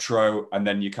of outro, and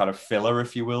then you kind of filler,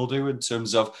 if you will do, in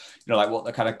terms of, like what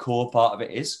the kind of core part of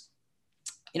it is.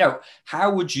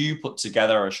 How would you put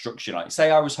together a structure? Like,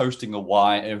 say I was hosting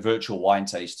a virtual wine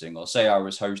tasting, or say I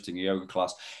was hosting a yoga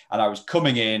class and I was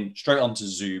coming in straight onto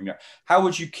Zoom. How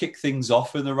would you kick things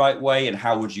off in the right way, and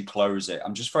how would you close it?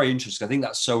 I'm just very interested. I think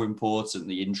that's so important,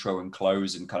 the intro and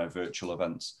close in kind of virtual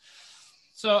events.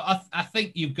 So I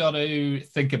think you've got to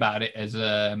think about it as,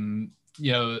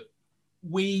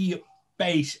 we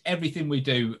base everything we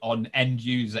do on end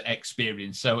user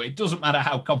experience. So it doesn't matter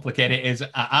how complicated it is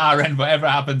at our end, whatever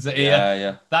happens at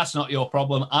here, that's not your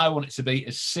problem. I want it to be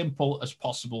as simple as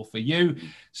possible for you.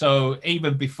 So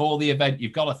even before the event,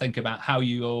 you've got to think about how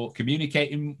you're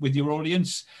communicating with your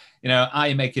audience. Are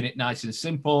you making it nice and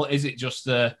simple? Is it just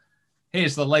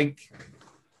here's the link,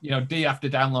 do you have to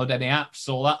download any apps,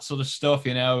 all that sort of stuff?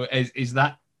 Is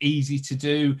that easy to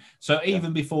do? So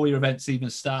even before your event's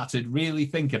even started, really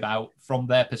think about, from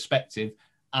their perspective,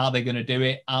 are they going to do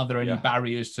it? Are there any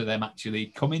barriers to them actually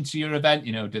coming to your event?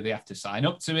 Do they have to sign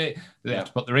up to it? Do they have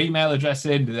to put their email address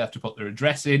in? Do they have to put their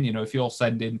address in? If you're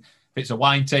sending, if it's a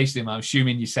wine tasting, I'm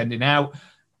assuming you're sending out,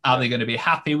 are they going to be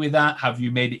happy with that? Have you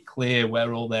made it clear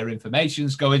where all their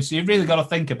information's going? So you've really got to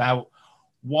think about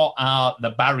what are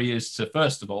the barriers to,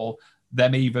 first of all,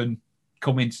 them even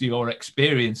come into your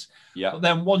experience. But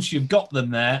then once you've got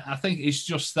them there, I think it's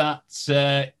just that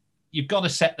you've got to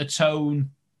set the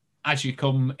tone as you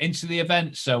come into the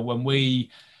event. So when we,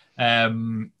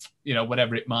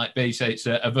 whatever it might be, say it's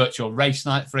a virtual race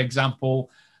night, for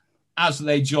example, as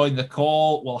they join the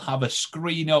call, we'll have a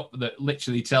screen up that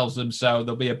literally tells them. So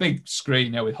there'll be a big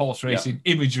screen with horse racing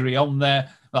imagery on there.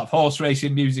 They'll have horse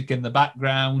racing music in the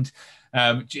background.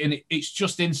 And it's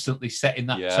just instantly setting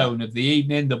that tone of the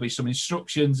evening. There'll be some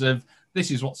instructions of,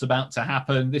 this is what's about to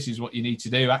happen. This is what you need to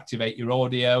do. Activate your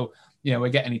audio. We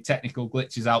get any technical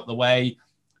glitches out the way.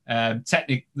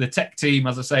 The tech team,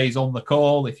 as I say, is on the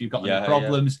call if you've got any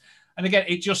problems. And again,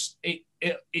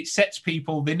 it sets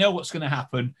people, they know what's going to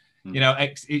happen.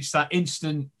 It's that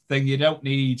instant thing. You don't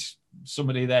need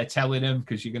somebody there telling them,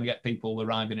 because you're going to get people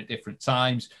arriving at different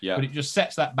times. But it just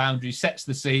sets that boundary, sets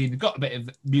the scene. They've got a bit of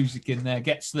music in there,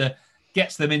 gets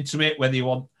them into it, whether you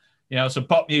want some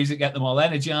pop music, get them all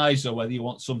energized, or whether you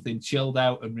want something chilled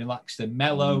out and relaxed and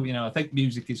mellow. I think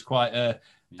music is quite a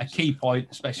key point,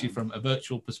 especially from a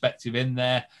virtual perspective in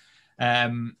there.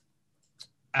 And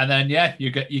then,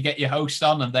 you get your host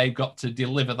on, and they've got to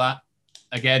deliver that,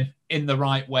 again, in the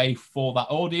right way for that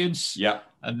audience.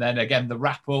 And then, again, the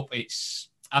wrap-up,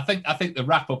 I think the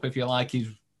wrap-up, if you like, is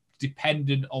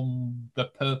dependent on the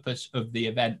purpose of the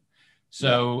event.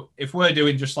 So if we're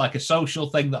doing just like a social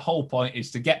thing, the whole point is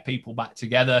to get people back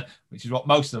together, which is what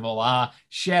most of them all are,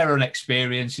 share an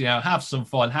experience, have some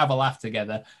fun, have a laugh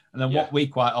together. And then what we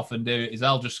quite often do is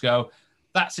I'll just go,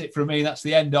 that's it for me. That's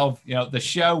the end of, the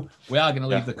show. We are going to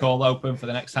leave the call open for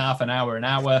the next half an hour.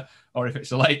 Or if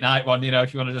it's a late night one,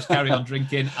 if you want to just carry on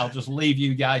drinking, I'll just leave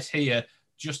you guys here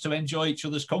just to enjoy each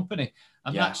other's company.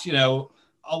 And that's, a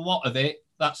lot of it.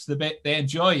 That's the bit they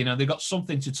enjoy. They've got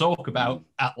something to talk about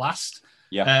at last.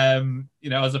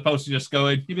 As opposed to just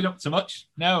going, you've been up to much?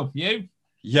 No, you?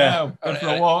 No, go for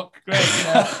a walk. Great.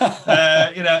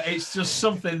 It's just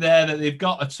something there that they've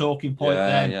got a talking point.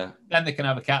 Then they can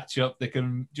have a catch up. They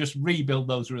can just rebuild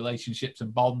those relationships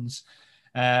and bonds.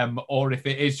 Or if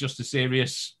it is just a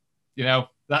serious,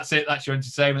 that's it. That's your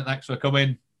entertainment. Thanks for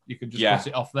coming. You can just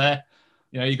put it off there.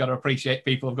 You got to appreciate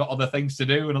people have got other things to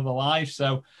do and other lives.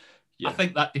 So I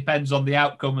think that depends on the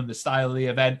outcome and the style of the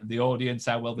event and the audience,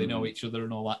 how well they know each other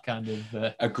and all that kind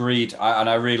of. Agreed. And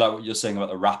I really like what you're saying about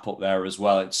the wrap up there as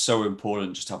well. It's so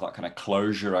important just to have that kind of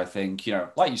closure. I think,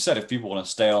 like you said, if people want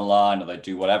to stay online or they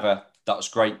do whatever, that's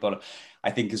great. But I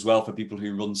think as well for people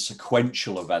who run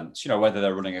sequential events, whether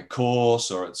they're running a course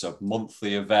or it's a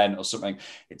monthly event or something,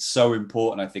 it's so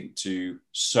important, I think, to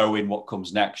sew in what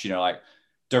comes next. Like,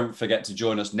 don't forget to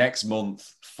join us next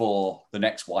month for the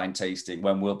next wine tasting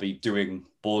when we'll be doing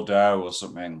Bordeaux or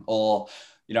something. Or,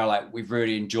 like, we've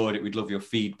really enjoyed it. We'd love your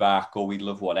feedback, or we'd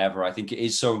love whatever. I think it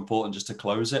is so important just to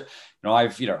close it.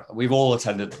 We've all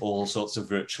attended all sorts of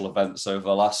virtual events over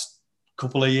the last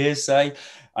couple of years, say,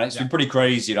 and it's been pretty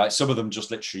crazy. Like, some of them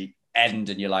just literally end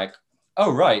and you're like,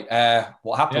 oh, right.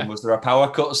 What happened? Was there a power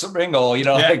cut or something? Or,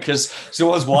 because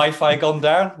someone's Wi-Fi gone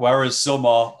down, whereas some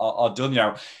are done,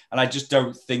 and I just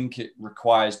don't think it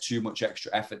requires too much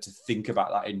extra effort to think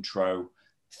about that intro,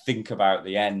 think about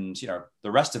the end.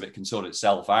 The rest of it can sort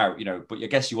itself out, but I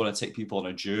guess you want to take people on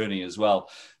a journey as well.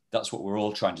 That's what we're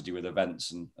all trying to do with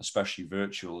events, and especially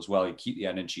virtual as well. You keep the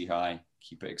energy high,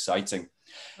 keep it exciting.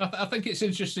 I think it's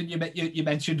interesting you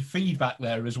mentioned feedback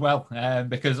there as well,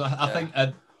 because I think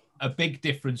a big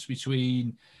difference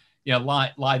between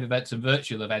live events and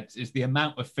virtual events is the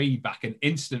amount of feedback and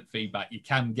instant feedback you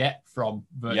can get from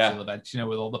virtual events.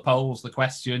 With all the polls, the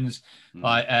questions.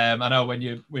 Like I know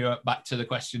when we went back to the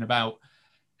question about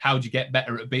how do you get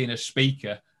better at being a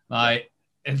speaker, like.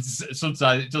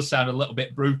 Sometimes it does sound a little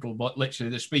bit brutal, but literally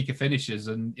the speaker finishes,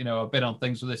 and I've been on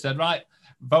things where they said, right,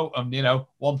 vote on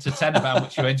 1 to 10 about how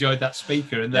much you enjoyed that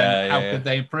speaker, and then how could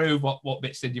they improve, what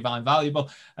bits did you find valuable,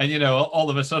 and all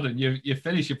of a sudden you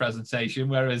finish your presentation.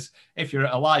 Whereas if you're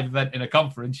at a live event in a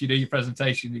conference, you do your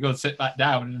presentation, you go and sit back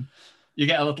down and you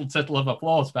get a little tittle of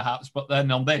applause perhaps, but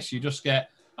then on this you just get,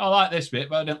 I like this bit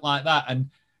but I didn't like that, and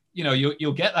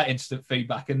you'll get that instant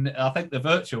feedback. And I think the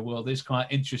virtual world is quite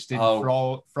interesting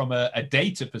from a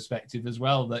data perspective as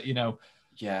well, that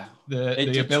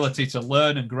the ability to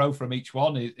learn and grow from each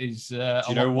one is do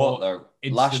you know what though,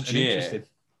 last year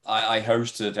I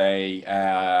hosted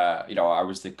I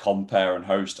was the compere and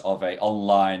host of a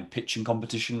online pitching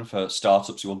competition for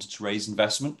startups who wanted to raise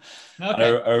investment. And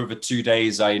over 2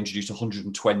 days I introduced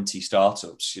 120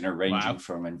 startups, ranging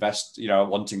from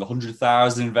wanting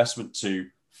 100,000 investment to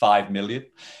 5 million.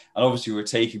 And obviously we're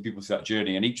taking people through that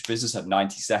journey, and each business had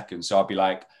 90 seconds. So I'd be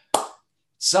like,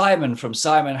 Simon from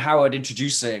Simon Howard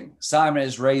introducing. Simon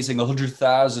is raising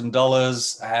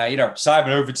 $100,000.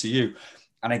 Simon, over to you.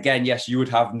 And again, yes, you would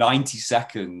have 90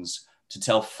 seconds to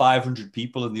tell 500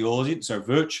 people in the audience, so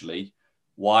virtually,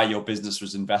 why your business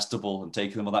was investable and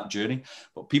taking them on that journey.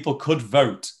 But people could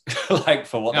vote like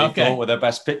for what they thought were their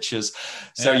best pitches.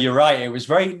 So you're right. It was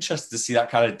very interesting to see that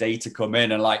kind of data come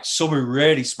in, and like some who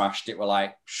really smashed it were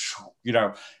like,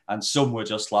 and some were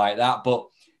just like that. But,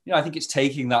 I think it's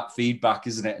taking that feedback,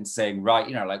 isn't it? And saying, right,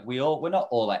 like we're not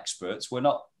all experts. We're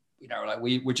not, like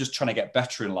we're just trying to get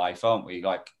better in life, aren't we?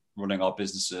 Like running our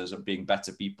businesses and being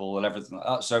better people and everything like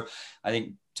that. So I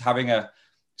think having I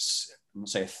won't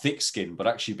say a thick skin, but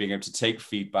actually being able to take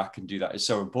feedback and do that is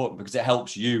so important, because it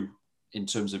helps you in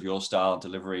terms of your style,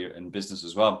 delivery, and business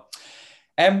as well.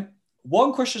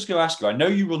 One question I was going to ask you, I know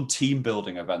you run team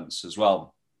building events as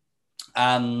well,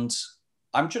 and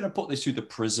I'm trying to put this through the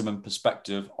prism and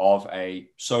perspective of a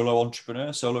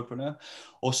solopreneur,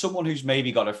 or someone who's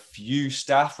maybe got a few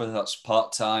staff, whether that's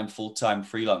part-time, full-time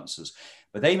freelancers,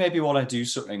 but they maybe want to do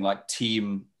something like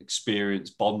team experience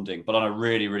bonding, but on a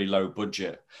really, really low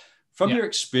budget. From your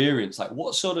experience, like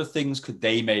what sort of things could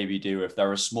they maybe do if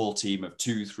they're a small team of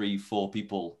 2, 3, 4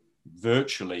 people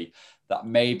virtually that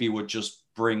maybe would just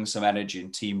bring some energy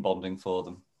and team bonding for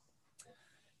them?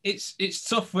 It's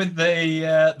tough with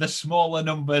the smaller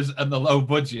numbers and the low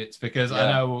budgets, because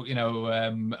I know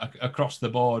across the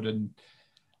board, and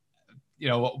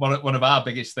one of our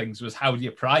biggest things was, how do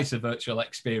you price a virtual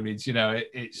experience?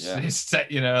 It's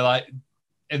like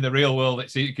in the real world,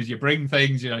 it's because you bring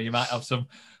things. You might have some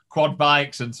quad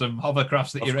bikes and some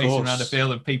hovercrafts that you're racing around the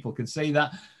field, and people can see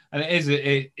that. And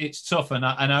it's tough. And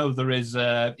I know there is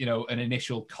an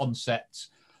initial concept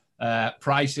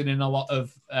pricing in a lot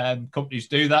of companies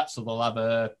do that. So they'll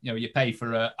have you pay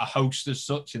for a host as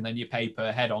such, and then you pay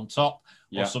per head on top.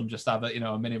 Or some just have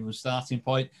a minimum starting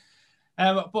point.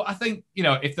 But I think,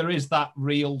 if there is that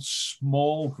real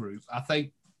small group, I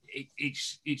think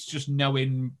it's just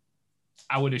knowing.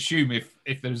 I would assume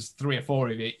if there's 3 or 4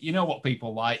 of you, you know what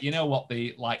people like, what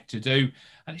they like to do,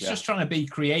 and it's just trying to be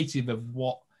creative of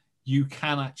what you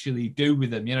can actually do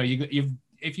with them.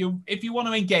 If you want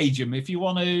to engage them, if you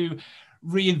want to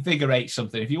reinvigorate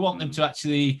something, if you want them to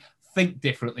actually think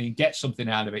differently and get something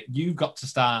out of it, you've got to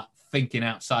start thinking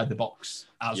outside the box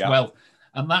as Yeah. well.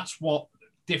 And that's what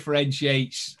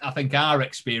differentiates, I think, our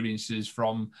experiences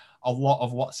from a lot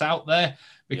of what's out there,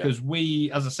 because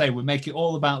we, as I say, we make it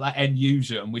all about that end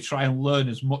user, and we try and learn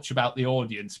as much about the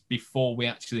audience before we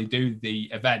actually do the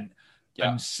event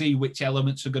and see which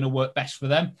elements are going to work best for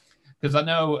them. Because I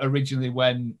know originally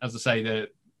when, as I say, the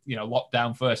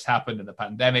lockdown first happened and the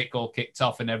pandemic all kicked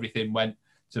off and everything went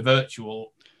to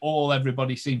virtual, all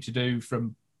everybody seemed to do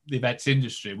from the events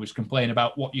industry was complain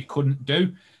about what you couldn't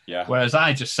do. Yeah. Whereas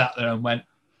I just sat there and went,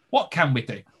 what can we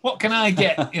do? What can I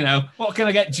get, what can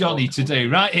I get Johnny to do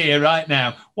right here, right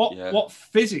now? What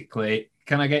physically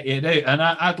can I get you to do? And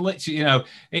I'd literally,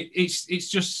 it's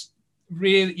just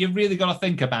really, you've really got to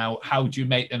think about how do you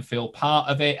make them feel part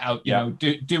of it? How,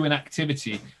 do an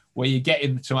activity where you get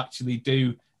them to actually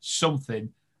do something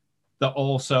that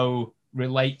also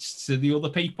relates to the other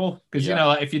people. Because,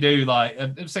 if you do, like,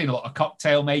 I've seen a lot of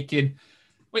cocktail making,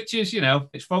 which is,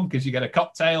 it's fun because you get a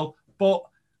cocktail, but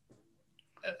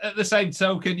at the same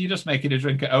token, you're just making a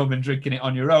drink at home and drinking it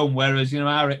on your own. Whereas,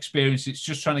 our experience, it's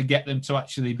just trying to get them to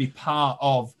actually be part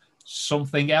of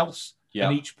something else. Yeah.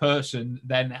 And each person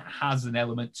then has an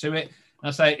element to it. And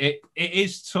I say it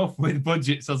is tough with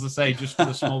budgets, as I say, just for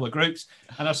the smaller groups.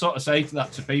 And I sort of say to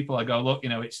that to people, I go, look,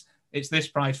 it's this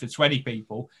price for 20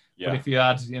 people. Yeah. But if you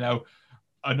had,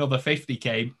 another 50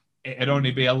 came, it'd only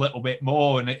be a little bit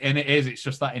more. And it's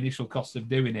just that initial cost of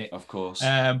doing it. Of course.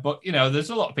 But, there's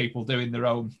a lot of people doing their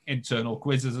own internal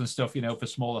quizzes and stuff, for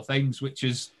smaller things, which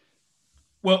is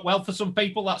worked well for some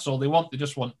people. That's all they want. They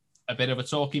just want a bit of a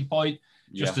talking point.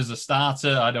 Just as a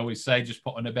starter, I'd always say just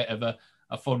put on a bit of a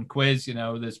fun quiz.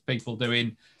 There's people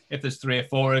doing, if there's 3 or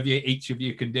 4 of you, each of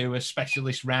you can do a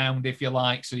specialist round if you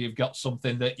like. So you've got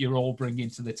something that you're all bringing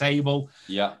to the table.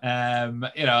 Yeah. And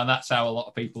that's how a lot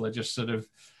of people are just sort of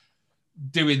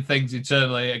doing things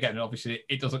internally. Again, obviously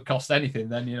it doesn't cost anything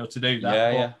then, to do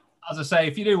that. Yeah, but as I say,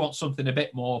 if you do want something a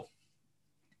bit more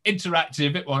interactive,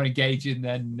 a bit more engaging,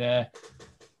 then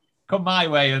come my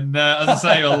way. And as I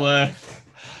say, I'll...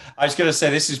 I was going to say,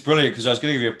 this is brilliant because I was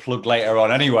going to give you a plug later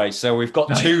on anyway. So we've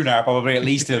got 2 now, probably at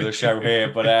least in the show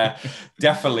here. But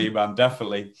definitely, man,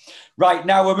 definitely. Right,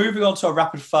 now we're moving on to a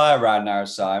rapid fire round now,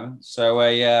 Simon. So,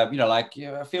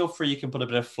 feel free, you can put a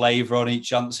bit of flavour on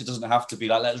each answer. It doesn't have to be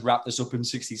like, let's wrap this up in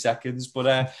 60 seconds.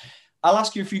 But I'll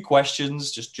ask you a few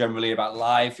questions just generally about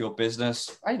life, your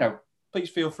business. Please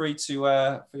feel free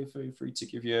to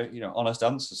give your honest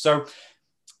answers. So,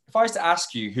 if I was to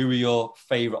ask you, who are your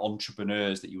favorite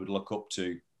entrepreneurs that you would look up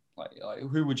to? Like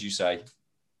who would you say?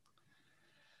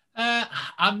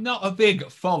 I'm not a big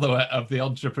follower of the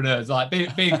entrepreneurs. Like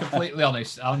being completely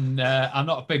honest, I'm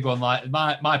not a big one. Like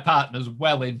my partner's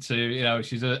well into,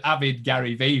 she's an avid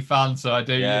Gary Vee fan, so I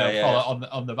do follow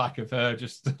on the back of her,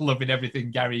 just loving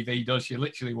everything Gary Vee does. She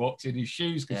literally walks in his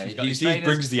shoes because she's got his trainers. He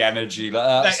brings the energy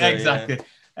like that. So, exactly. Yeah.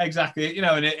 Exactly.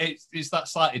 And it's that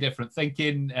slightly different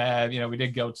thinking. We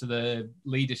did go to the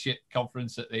leadership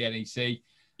conference at the NEC.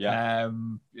 Yeah.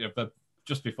 But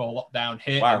just before lockdown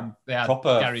hit, wow. and they had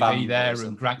Proper Gary Vee there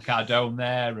and Grant Cardone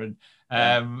there. And,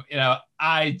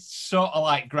 I sort of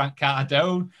like Grant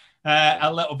Cardone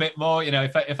a little bit more,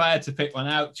 if I had to pick one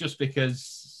out, just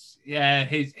because,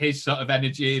 his sort of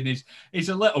energy and he's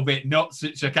a little bit nuts,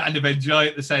 which I kind of enjoy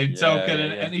at the same token.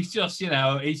 And he's just,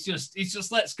 he's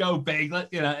just let's go big,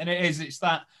 and it's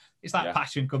that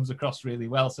passion comes across really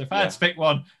well. So if I had to pick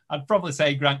one, I'd probably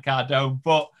say Grant Cardone,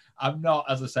 but I'm not,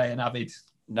 as I say, an avid.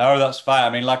 No, that's fine.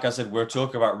 I mean, like I said, we're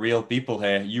talking about real people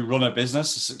here. You run a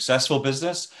business, a successful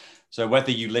business. So whether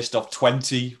you list off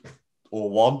 20 or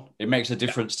 1, it makes a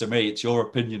difference to me. It's your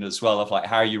opinion as well of like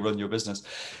how you run your business.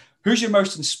 Who's your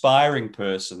most inspiring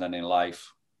person then in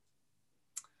life?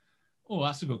 Oh,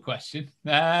 that's a good question.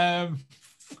 Most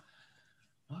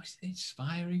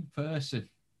inspiring person.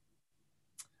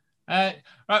 Right,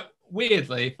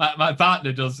 weirdly, my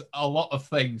partner does a lot of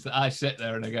things that I sit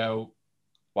there and I go,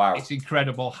 wow, it's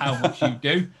incredible how much you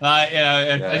do.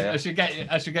 I should get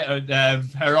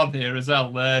her on here as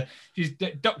well. She's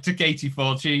Dr. Katie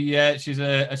Ford. She's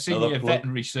a senior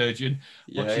veterinary surgeon,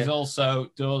 but she's also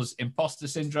does imposter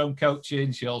syndrome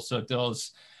coaching. She also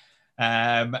does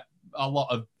a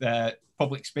lot of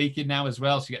public speaking now as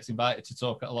well. She gets invited to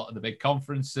talk at a lot of the big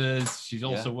conferences. She's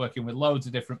also working with loads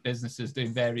of different businesses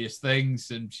doing various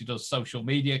things, and she does social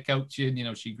media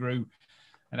coaching. She grew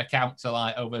an account to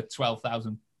like over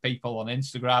 12,000 people on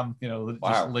Instagram,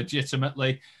 just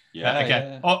legitimately.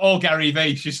 All Gary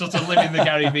Vee. She's sort of living the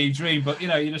Gary Vee dream, but you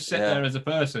just sit there as a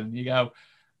person and you go,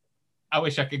 I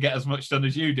wish I could get as much done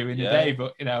as you do in a day,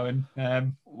 but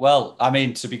well, I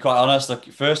mean, to be quite honest, like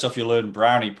first off, you learn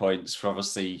brownie points for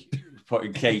obviously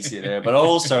putting Katie in there, but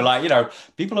also like,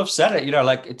 people have said it,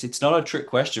 like it's not a trick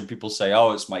question. People say,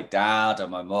 oh, it's my dad or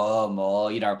my mom,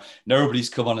 or, nobody's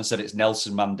come on and said it's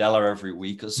Nelson Mandela every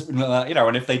week or something like that,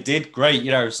 and if they did, great,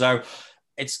 so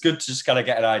it's good to just kind of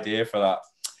get an idea for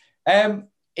that.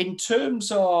 In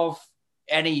terms of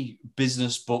any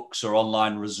business books or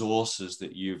online resources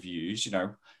that you've used,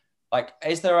 like,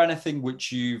 is there anything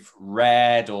which you've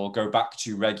read or go back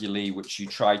to regularly, which you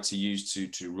try to use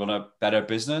to run a better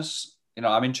business?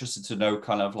 I'm interested to know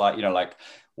kind of like, like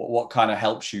what kind of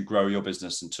helps you grow your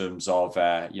business in terms of,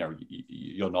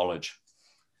 your knowledge.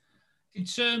 In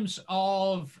terms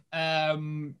of,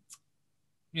 I'm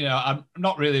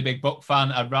not really a big book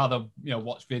fan. I'd rather,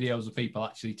 watch videos of people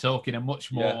actually talking. I'm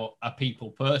much more a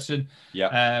people person.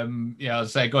 Yeah.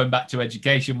 As I say, going back to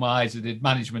education wise, I did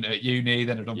management at uni,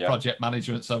 then I've done project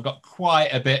management. So I've got quite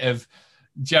a bit of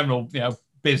general,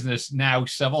 business now.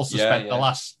 So I've also spent the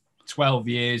last 12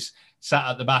 years sat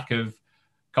at the back of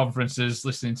conferences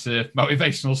listening to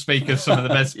motivational speakers, some of the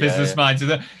best business minds.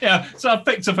 So I've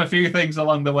picked up a few things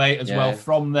along the way as well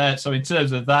from there. So in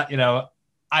terms of that,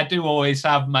 I do always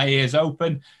have my ears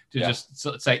open to just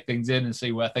sort of take things in and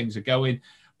see where things are going.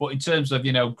 But in terms of,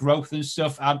 growth and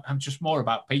stuff, I'm just more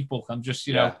about people. I'm just,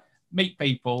 meet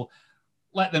people,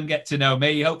 let them get to know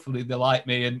me. Hopefully they like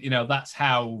me. And, that's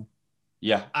how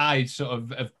I sort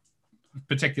of,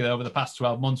 particularly over the past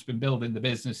 12 months, been building the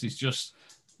business, is just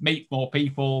meet more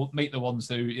people, meet the ones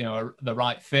who, are the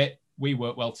right fit. We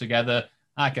work well together.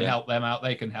 I can help them out.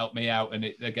 They can help me out. And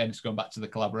it's going back to the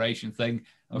collaboration thing.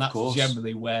 And that's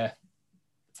generally where,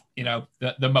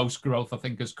 the most growth I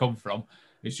think has come from.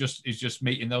 It's just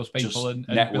meeting those people and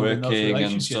networking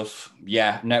and stuff.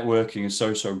 Yeah, networking is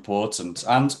so important.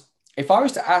 And if I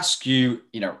was to ask you,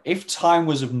 if time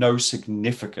was of no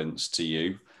significance to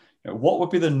you, what would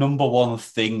be the number one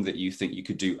thing that you think you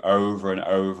could do over and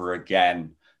over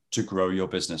again to grow your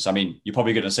business? I mean, you're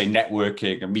probably going to say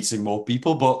networking and meeting more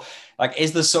people, but like,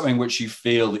 is there something which you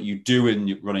feel that you do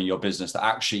in running your business that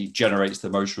actually generates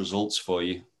the most results for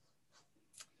you?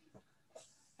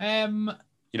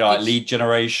 Like lead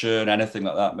generation, anything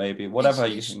like that, maybe, whatever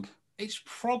you think. It's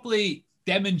probably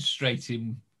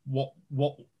demonstrating what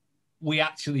we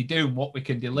actually do and what we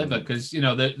can deliver. Because,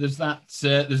 there's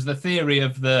the theory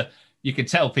of you can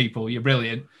tell people you're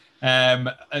brilliant. And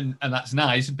that's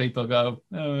nice. And people go,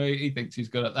 oh, he thinks he's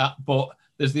good at that. But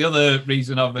there's the other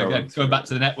reason of, again, going back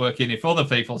to the networking. If other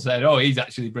people said, oh, he's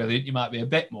actually brilliant, you might be a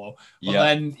bit more. But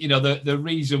then, the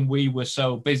reason we were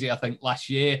so busy, I think, last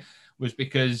year was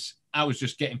because I was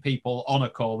just getting people on a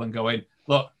call and going,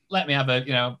 look, let me have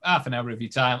a, half an hour of your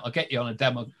time. I'll get you on a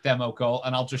demo call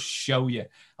and I'll just show you.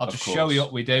 I'll just show you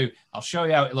what we do. I'll show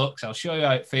you how it looks. I'll show you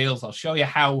how it feels. I'll show you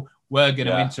how we're going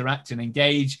to interact and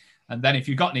engage. And then if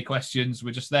you've got any questions,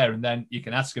 we're just there and then you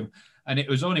can ask them. And it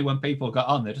was only when people got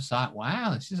on, they're just like,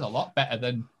 wow, this is a lot better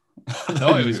than I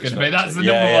thought it was going to be. That's the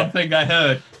number one thing I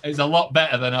heard. It's a lot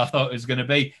better than I thought it was going to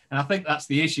be. And I think that's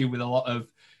the issue with a lot of,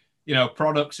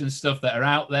 products and stuff that are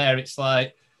out there. It's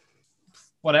like,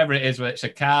 whatever it is, whether it's a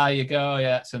car, you go,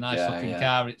 it's a nice looking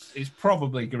car. It's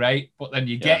probably great. But then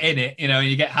you get in it,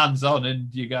 you get hands on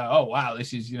and you go, oh, wow,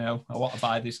 this is, I want to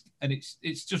buy this. And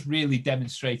it's just really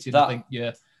demonstrated, I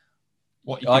think,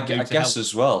 what you can do. I guess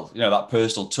as well, that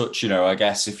personal touch, I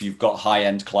guess if you've got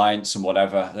high-end clients and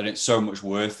whatever, then it's so much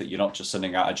worth it. You're not just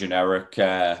sending out a generic,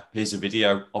 here's a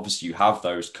video. Obviously you have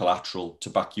those collateral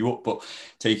to back you up, but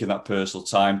taking that personal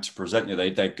time to present you, they're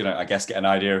going to, I guess, get an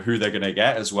idea of who they're going to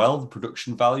get as well, the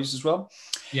production values as well.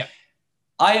 Yeah.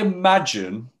 I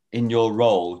imagine in your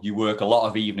role, you work a lot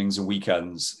of evenings and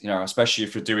weekends, especially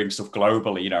if you're doing stuff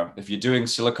globally, if you're doing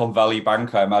Silicon Valley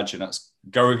Bank, I imagine that's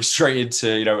going straight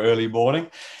into, early morning.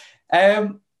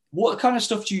 What kind of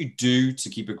stuff do you do to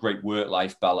keep a great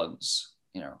work-life balance?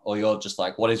 Or you're just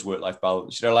like, what is work-life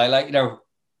balance?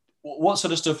 What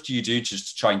sort of stuff do you do just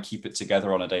to try and keep it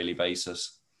together on a daily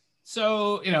basis?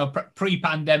 So,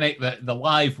 pre-pandemic, the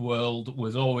live world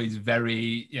was always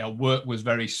very, work was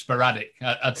very sporadic.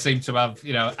 I'd seem to have,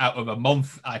 out of a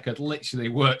month, I could literally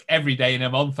work every day in a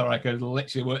month, or I could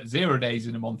literally work 0 days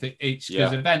in a month each,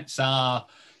 because events are,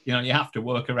 you have to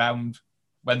work around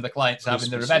when the client's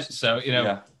having their events. So,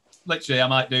 literally I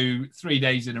might do 3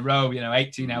 days in a row,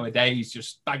 18-hour days,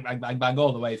 just bang, bang, bang, bang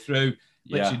all the way through.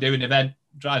 Literally do an event,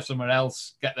 drive somewhere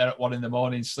else, get there at 1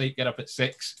 a.m, sleep, get up at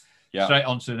 6, straight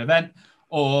onto an event.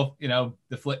 Or,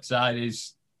 the flip side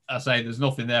is, I say there's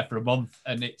nothing there for a month,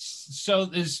 and it's so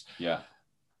there's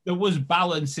there was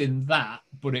balance in that,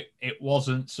 but it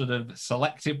wasn't sort of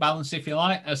selective balance, if you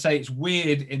like. I say it's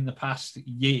weird in the past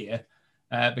year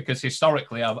because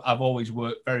historically I've always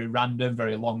worked very random,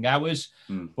 very long hours.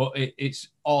 But it's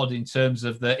odd in terms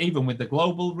of even with the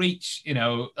global reach, you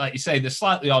know, like you say, there's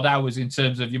slightly odd hours in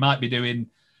terms of you might be doing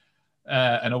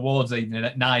an awards evening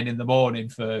at 9 a.m.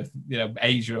 for, you know,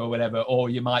 Asia or whatever, or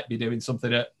you might be doing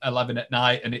something at 11 at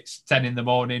night and it's 10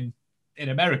 a.m. in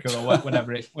America or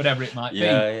whatever it might be.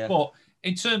 Yeah. But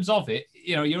in terms of it,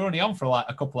 you know, you're only on for like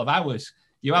a couple of hours.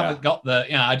 You haven't got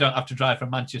I don't have to drive from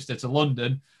Manchester to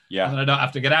London. Yeah. And then I don't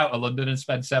have to get out of London and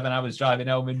spend 7 hours driving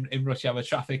home in rush hour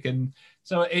traffic. And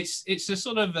so it's a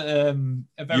sort of a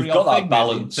very You've got odd that thing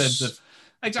balance in terms of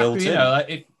exactly, you know,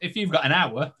 like if you've got an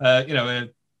hour, you know,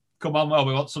 come on, well,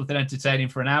 we want something entertaining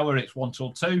for an hour. It's 1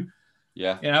 till 2.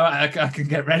 Yeah. You know, I can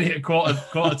get ready at quarter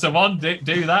to 1,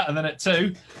 do that. And then at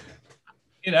 2,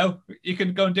 you know, you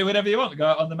can go and do whatever you want. Go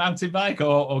out on the mountain bike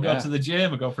or go to the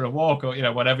gym or go for a walk or, you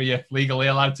know, whatever you're legally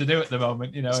allowed to do at the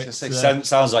moment. You know, it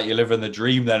sounds like you're living the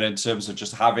dream then in terms of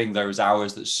just having those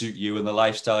hours that suit you and the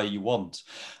lifestyle you want.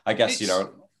 I guess, you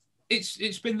know.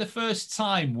 It's been the first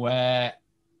time where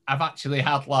I've actually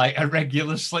had like a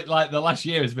regular sleep, like the last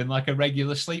year has been like a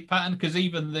regular sleep pattern, because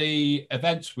even the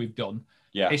events we've done,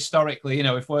 historically, you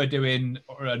know, if we're doing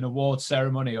an award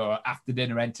ceremony or after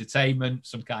dinner entertainment,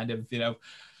 some kind of, you know,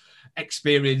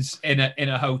 experience in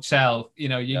a hotel, you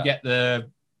know, you get the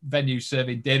venue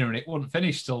serving dinner and it wouldn't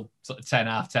finish till sort of 10,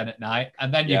 half 10 at night.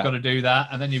 And then you've got to do that.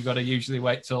 And then you've got to usually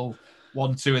wait till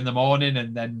 1, 2 in the morning.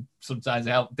 And then sometimes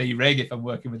I help de-rig if I'm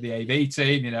working with the AV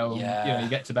team, you know, you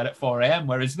get to bed at 4 a.m.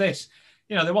 Whereas this,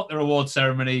 you know, they want their award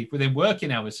ceremony within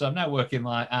working hours. So I'm now working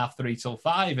like 3:30 till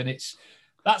 5. And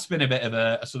that's been a bit of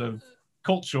a sort of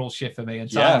cultural shift for me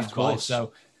and timing wise.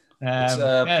 So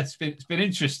it's been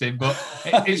interesting, but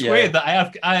it's weird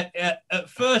that I at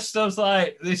first I was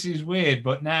like, this is weird,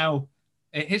 but now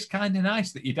it is kind of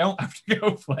nice that you don't have to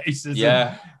go places.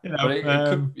 Yeah, and, you know, but it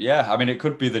could, I mean, it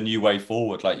could be the new way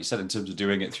forward, like you said, in terms of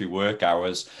doing it through work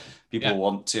hours. People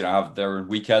want to, you know, have their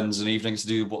weekends and evenings to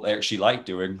do what they actually like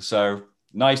doing. So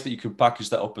nice that you could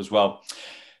package that up as well.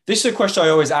 This is a question I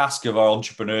always ask of our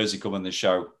entrepreneurs who come on the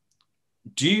show.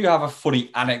 Do you have a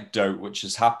funny anecdote which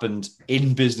has happened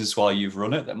in business while you've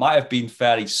run it that might have been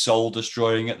fairly soul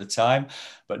destroying at the time,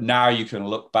 but now you can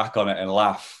look back on it and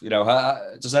laugh? You know,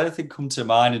 does anything come to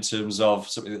mind in terms of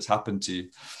something that's happened to you?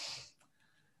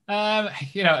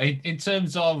 You know, in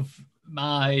terms of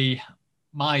my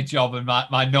job and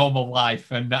my normal life,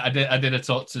 and I did a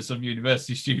talk to some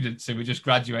university students who were just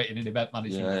graduating in event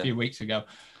management a few weeks ago,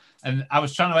 and I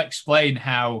was trying to explain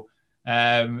how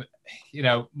you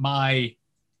know, my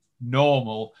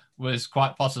normal was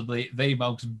quite possibly the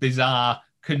most bizarre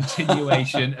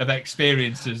continuation of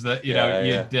experiences that, you know,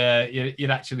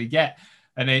 you'd actually get.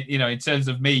 And it, you know, in terms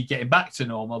of me getting back to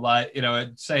normal, like, you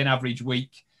know, say an average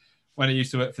week when I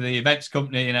used to work for the events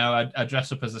company, you know, I'd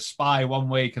dress up as a spy one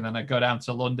week and then I'd go down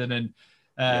to London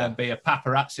and be a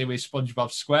paparazzi with SpongeBob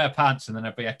SquarePants, and then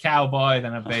I'd be a cowboy,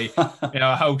 then I'd be, you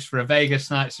know, a host for a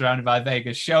Vegas night surrounded by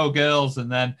Vegas showgirls,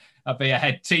 and then I'd be a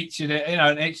head teacher, you know,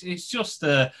 and it's just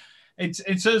in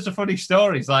terms of funny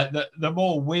stories, like the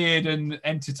more weird and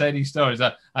entertaining stories.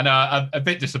 I know I'm a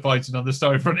bit disappointed on the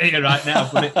story front here right now,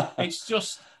 but it's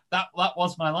just that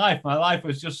was my life. My life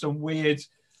was just some weird,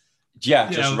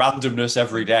 just randomness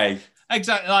every day.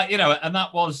 Exactly, like, you know, and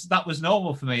that was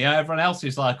normal for me. Everyone else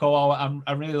is like, oh, I'm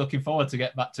really looking forward to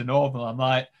get back to normal. I'm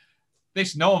like,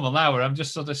 this normal now where I'm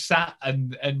just sort of sat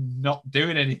and not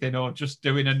doing anything, or just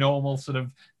doing a normal sort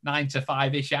of 9 to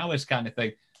 5-ish hours kind of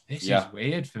thing. This is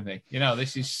weird for me. You know,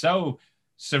 this is so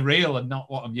surreal and not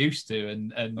what I'm used to.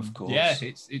 And of course,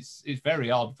 it's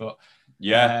very odd, but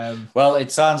well,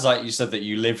 it sounds like you said that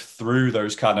you live through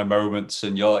those kind of moments,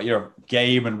 and you're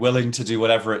game and willing to do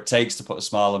whatever it takes to put a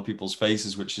smile on people's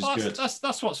faces, which is good.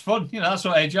 That's what's fun. You know, that's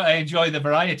what I enjoy. I enjoy the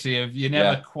variety of, you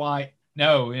never quite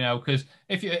know, you know, because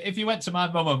if you went to my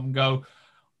mum and go,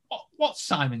 what's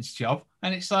Simon's job?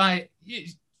 And it's like,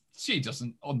 she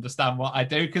doesn't understand what I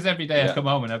do, because every day I come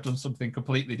home and I've done something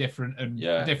completely different, and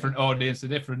a different audience, a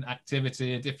different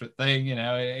activity, a different thing. You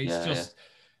know, it's just.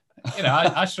 You know,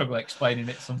 I struggle explaining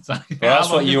it sometimes. Well, that's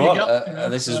what you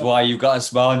want. This is why you've got a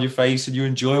smile on your face and you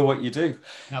enjoy what you do.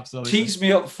 Absolutely. Tease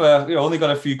me up for, you know, only got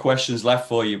a few questions left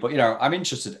for you, but, you know, I'm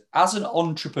interested. As an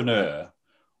entrepreneur,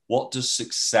 what does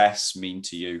success mean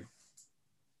to you?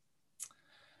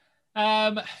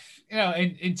 You know,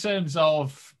 in terms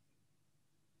of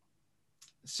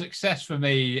success for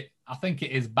me, I think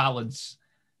it is balance.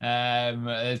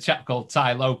 A chap called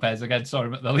Ty Lopez, again, saw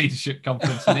him at the leadership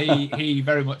conference, and he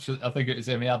very much, I think it was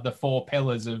him, he had the 4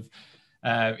 pillars of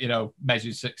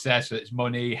measures success. So it's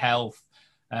money, health,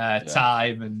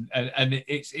 time, and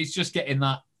it's just getting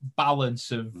that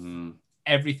balance of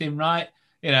everything right.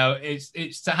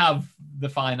 It's to have the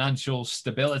financial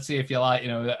stability, if you like,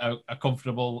 a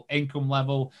comfortable income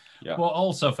level. But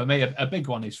also for me, a big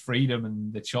one is freedom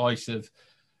and the choice of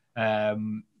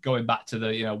going back to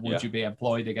the, would you be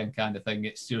employed again kind of thing.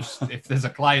 It's just, if there's a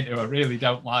client who I really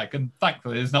don't like, and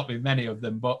thankfully there's not been many of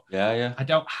them, but I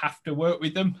don't have to work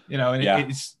with them, and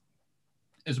it's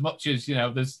as much as,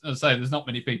 there's not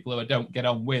many people who I don't get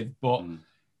on with, but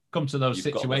come to those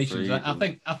situations. I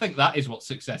think that is what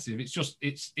success is. It's just,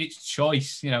 it's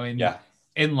choice,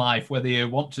 in life, whether you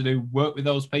want to do work with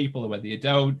those people or whether you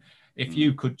don't. If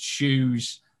you could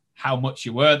choose how much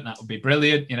you earn, that would be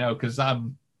brilliant, because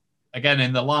again,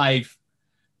 in the live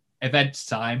events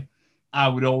time, I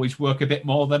would always work a bit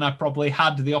more than I probably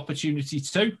had the opportunity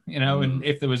to, and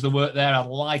if there was the work there, I'd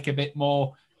like a bit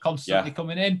more constantly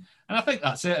coming in. And I think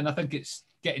that's it. And I think it's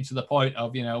getting to the point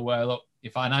of, where, look,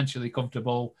 you're financially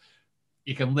comfortable,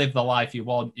 you can live the life you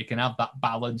want, you can have that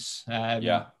balance,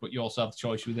 but you also have the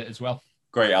choice with it as well.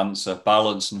 Great answer.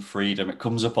 Balance and freedom. It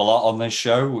comes up a lot on this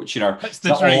show, which, it's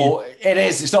not it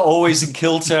is. It's not always in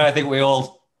kilter. I think we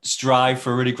all strive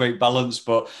for a really great balance,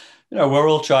 but, we're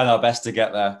all trying our best to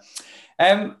get there.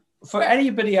 For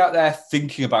anybody out there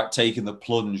thinking about taking the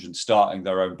plunge and starting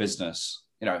their own business,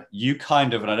 you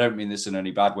kind of, and I don't mean this in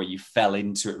any bad way, you fell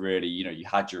into it really, you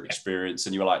had your experience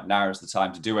and you were like, now is the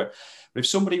time to do it. But if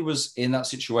somebody was in that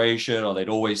situation or they'd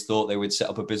always thought they would set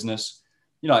up a business,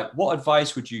 what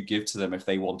advice would you give to them if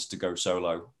they wanted to go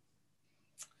solo?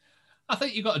 I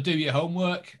think you've got to do your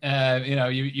homework.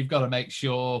 You've got to make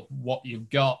sure what you've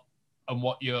got and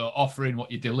what you're offering,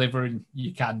 what you're delivering,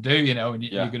 you can do, and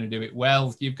you're going to do it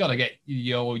well. You've got to get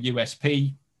your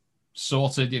USP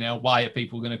sorted, why are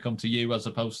people going to come to you as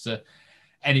opposed to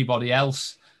anybody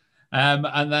else?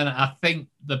 And then I think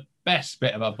the best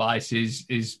bit of advice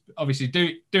is obviously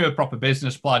do a proper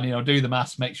business plan, do the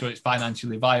maths, make sure it's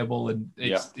financially viable and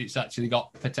it's actually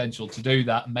got potential to do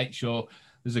that, and make sure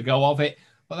there's a go of it.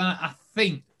 But then I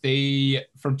think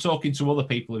from talking to other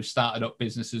people who started up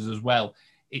businesses as well,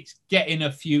 it's getting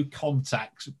a few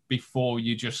contacts before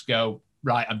you just go,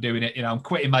 right, I'm doing it. I'm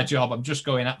quitting my job. I'm just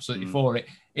going absolutely for it.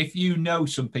 If you know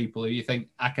some people who you think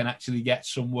I can actually get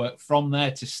some work from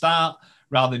there to start,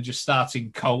 rather than just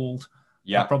starting cold,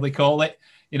 I'd probably call it.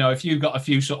 If you've got a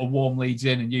few sort of warm leads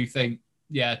in and you think,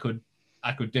 I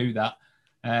could do that,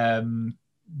 then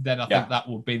I think that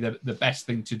would be the best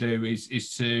thing to do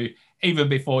is to, even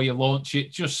before you launch it,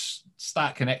 just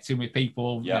start connecting with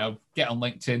people, get on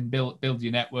LinkedIn, build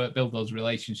your network, build those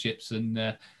relationships,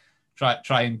 and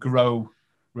try and grow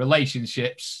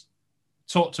relationships.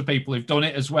 Talk to people who've done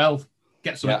it as well.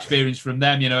 Get some experience from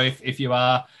them. If you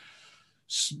are,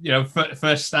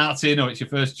 first starting or it's your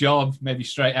first job, maybe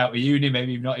straight out of uni,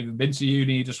 maybe you've not even been to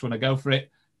uni, you just want to go for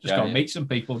it. Just go and meet some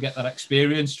people, get that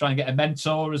experience, try and get a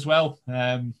mentor as well.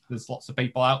 There's lots of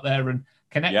people out there, and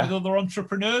connect with other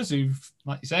entrepreneurs who've,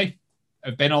 like you say,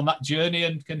 have been on that journey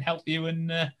and can help you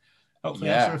and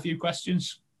hopefully answer a few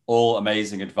questions. All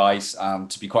amazing advice. And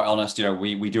to be quite honest,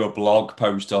 we do a blog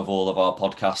post of all of our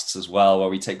podcasts as well, where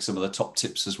we take some of the top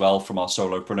tips as well from our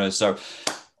solopreneurs. So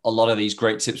a lot of these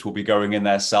great tips will be going in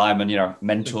there, Simon,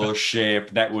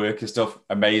 mentorship, network and stuff.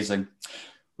 Amazing.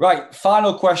 Right.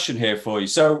 Final question here for you.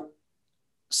 So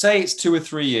say it's 2 or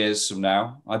 3 years from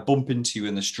now, I bump into you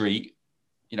in the street,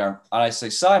 and I say,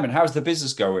 Simon, how's the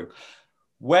business going?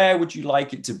 Where would you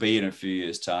like it to be in a few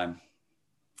years' time?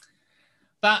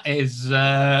 That is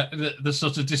the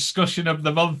sort of discussion of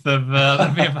the month of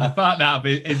me and my partner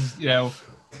is,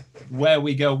 where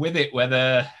we go with it,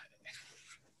 whether,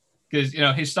 because,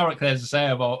 historically, as I say,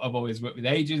 I've always worked with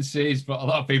agencies, but a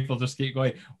lot of people just keep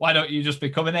going, why don't you just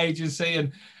become an agency?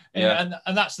 And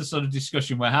that's the sort of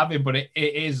discussion we're having. But it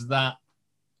is that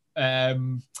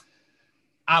I'm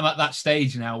at that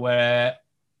stage now where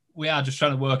we are just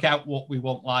trying to work out what we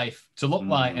want life to look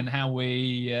like and how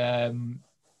we,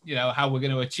 how we're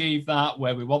going to achieve that,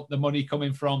 where we want the money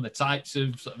coming from, the types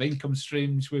of sort of income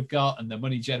streams we've got, and the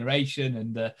money generation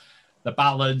and the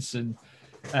balance. And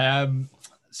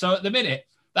so at the minute,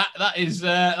 that is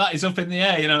up in the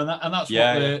air, and that's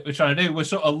what we're trying to do. We're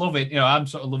sort of loving, I'm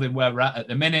sort of loving where we're at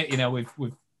the minute.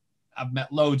 I've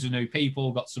met loads of new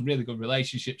people, got some really good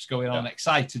relationships going on,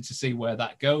 excited to see where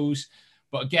that goes.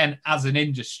 But again, as an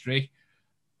industry,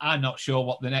 I'm not sure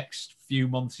what the next few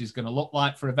months is going to look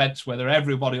like for events, whether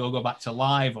everybody will go back to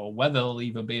live or whether they'll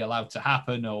even be allowed to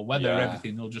happen or whether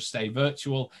everything will just stay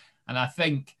virtual. And I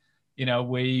think,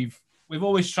 we've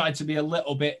always tried to be a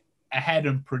little bit ahead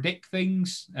and predict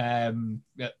things. As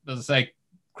I say,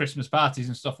 Christmas parties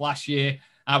and stuff last year.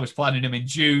 I was planning them in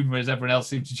June, whereas everyone else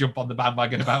seemed to jump on the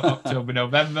bandwagon about October,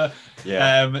 November.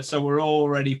 Yeah. So we're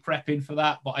already prepping for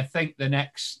that. But I think the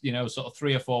next, sort of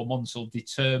 3 or 4 months will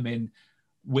determine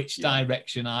which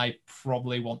direction I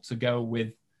probably want to go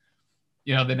with,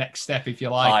 the next step, if you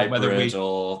like. Hybrid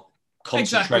or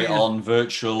concentrate on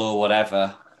virtual or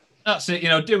whatever. That's it.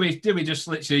 Do we just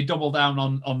literally double down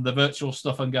on the virtual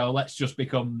stuff and go, let's just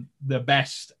become the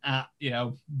best at,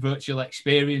 virtual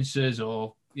experiences,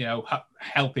 or,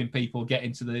 helping people get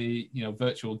into the,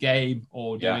 virtual game,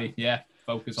 or do we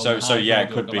focus on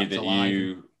it could be that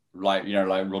you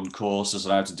run courses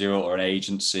on how to do it, or an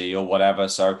agency or whatever.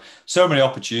 So many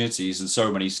opportunities and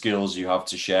so many skills you have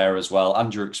to share as well,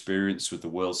 and your experience with the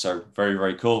world. So very,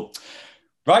 very cool.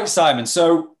 Right, Simon.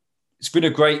 So it's been a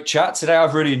great chat today.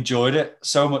 I've really enjoyed it.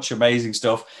 So much amazing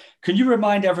stuff. Can you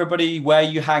remind everybody where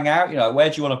you hang out? Where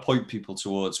do you want to point people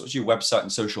towards? What's your website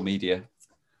and social media?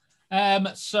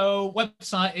 So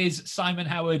website is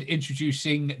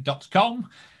simonhowardintroducing.com.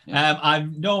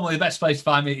 I'm normally the best place to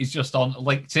find me is just on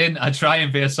LinkedIn. I try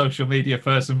and be a social media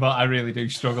person, but I really do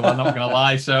struggle. I'm not going to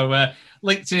lie. So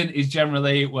LinkedIn is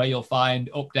generally where you'll find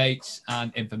updates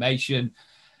and information.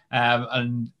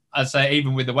 And I'd say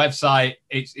even with the website,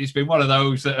 it's been one of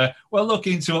those that we're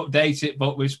looking to update it,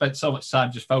 but we've spent so much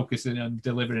time just focusing on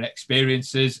delivering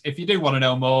experiences. If you do want to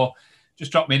know more, just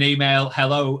drop me an email,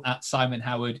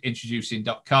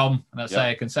 hello@simonhowardintroducing.com. And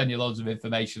I can send you loads of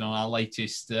information on our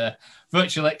latest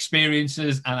virtual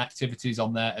experiences and activities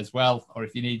on there as well. Or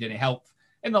if you need any help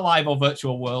in the live or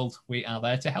virtual world, we are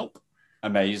there to help.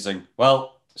 Amazing.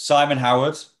 Well, Simon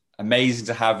Howard, amazing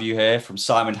to have you here from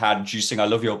Simon Howard Introducing. I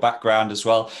love your background as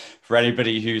well. For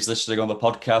anybody who's listening on the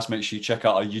podcast, make sure you check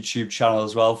out our YouTube channel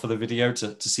as well for the video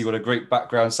to see what a great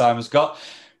background Simon's got.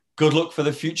 Good luck for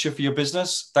the future for your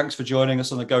business. Thanks for joining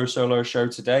us on the Go Solo show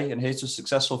today, and here's to a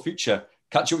successful future.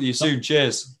 Catch up with you soon.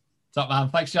 Cheers. Top man.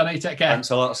 Thanks, Johnny. Take care. Thanks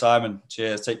a lot, Simon.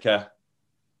 Cheers. Take care.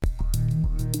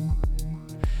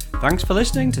 Thanks for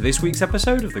listening to this week's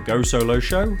episode of the Go Solo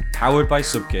show, powered by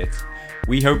Subkit.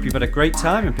 We hope you've had a great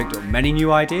time and picked up many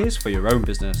new ideas for your own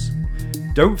business.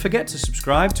 Don't forget to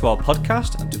subscribe to our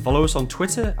podcast and to follow us on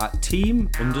Twitter at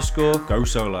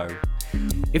team_GoSolo.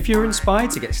 If you're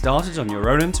inspired to get started on your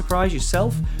own enterprise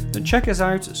yourself, then check us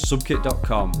out at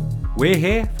subkit.com. We're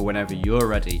here for whenever you're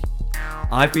ready.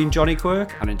 I've been Johnny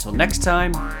Quirk, and until next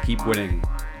time, keep winning.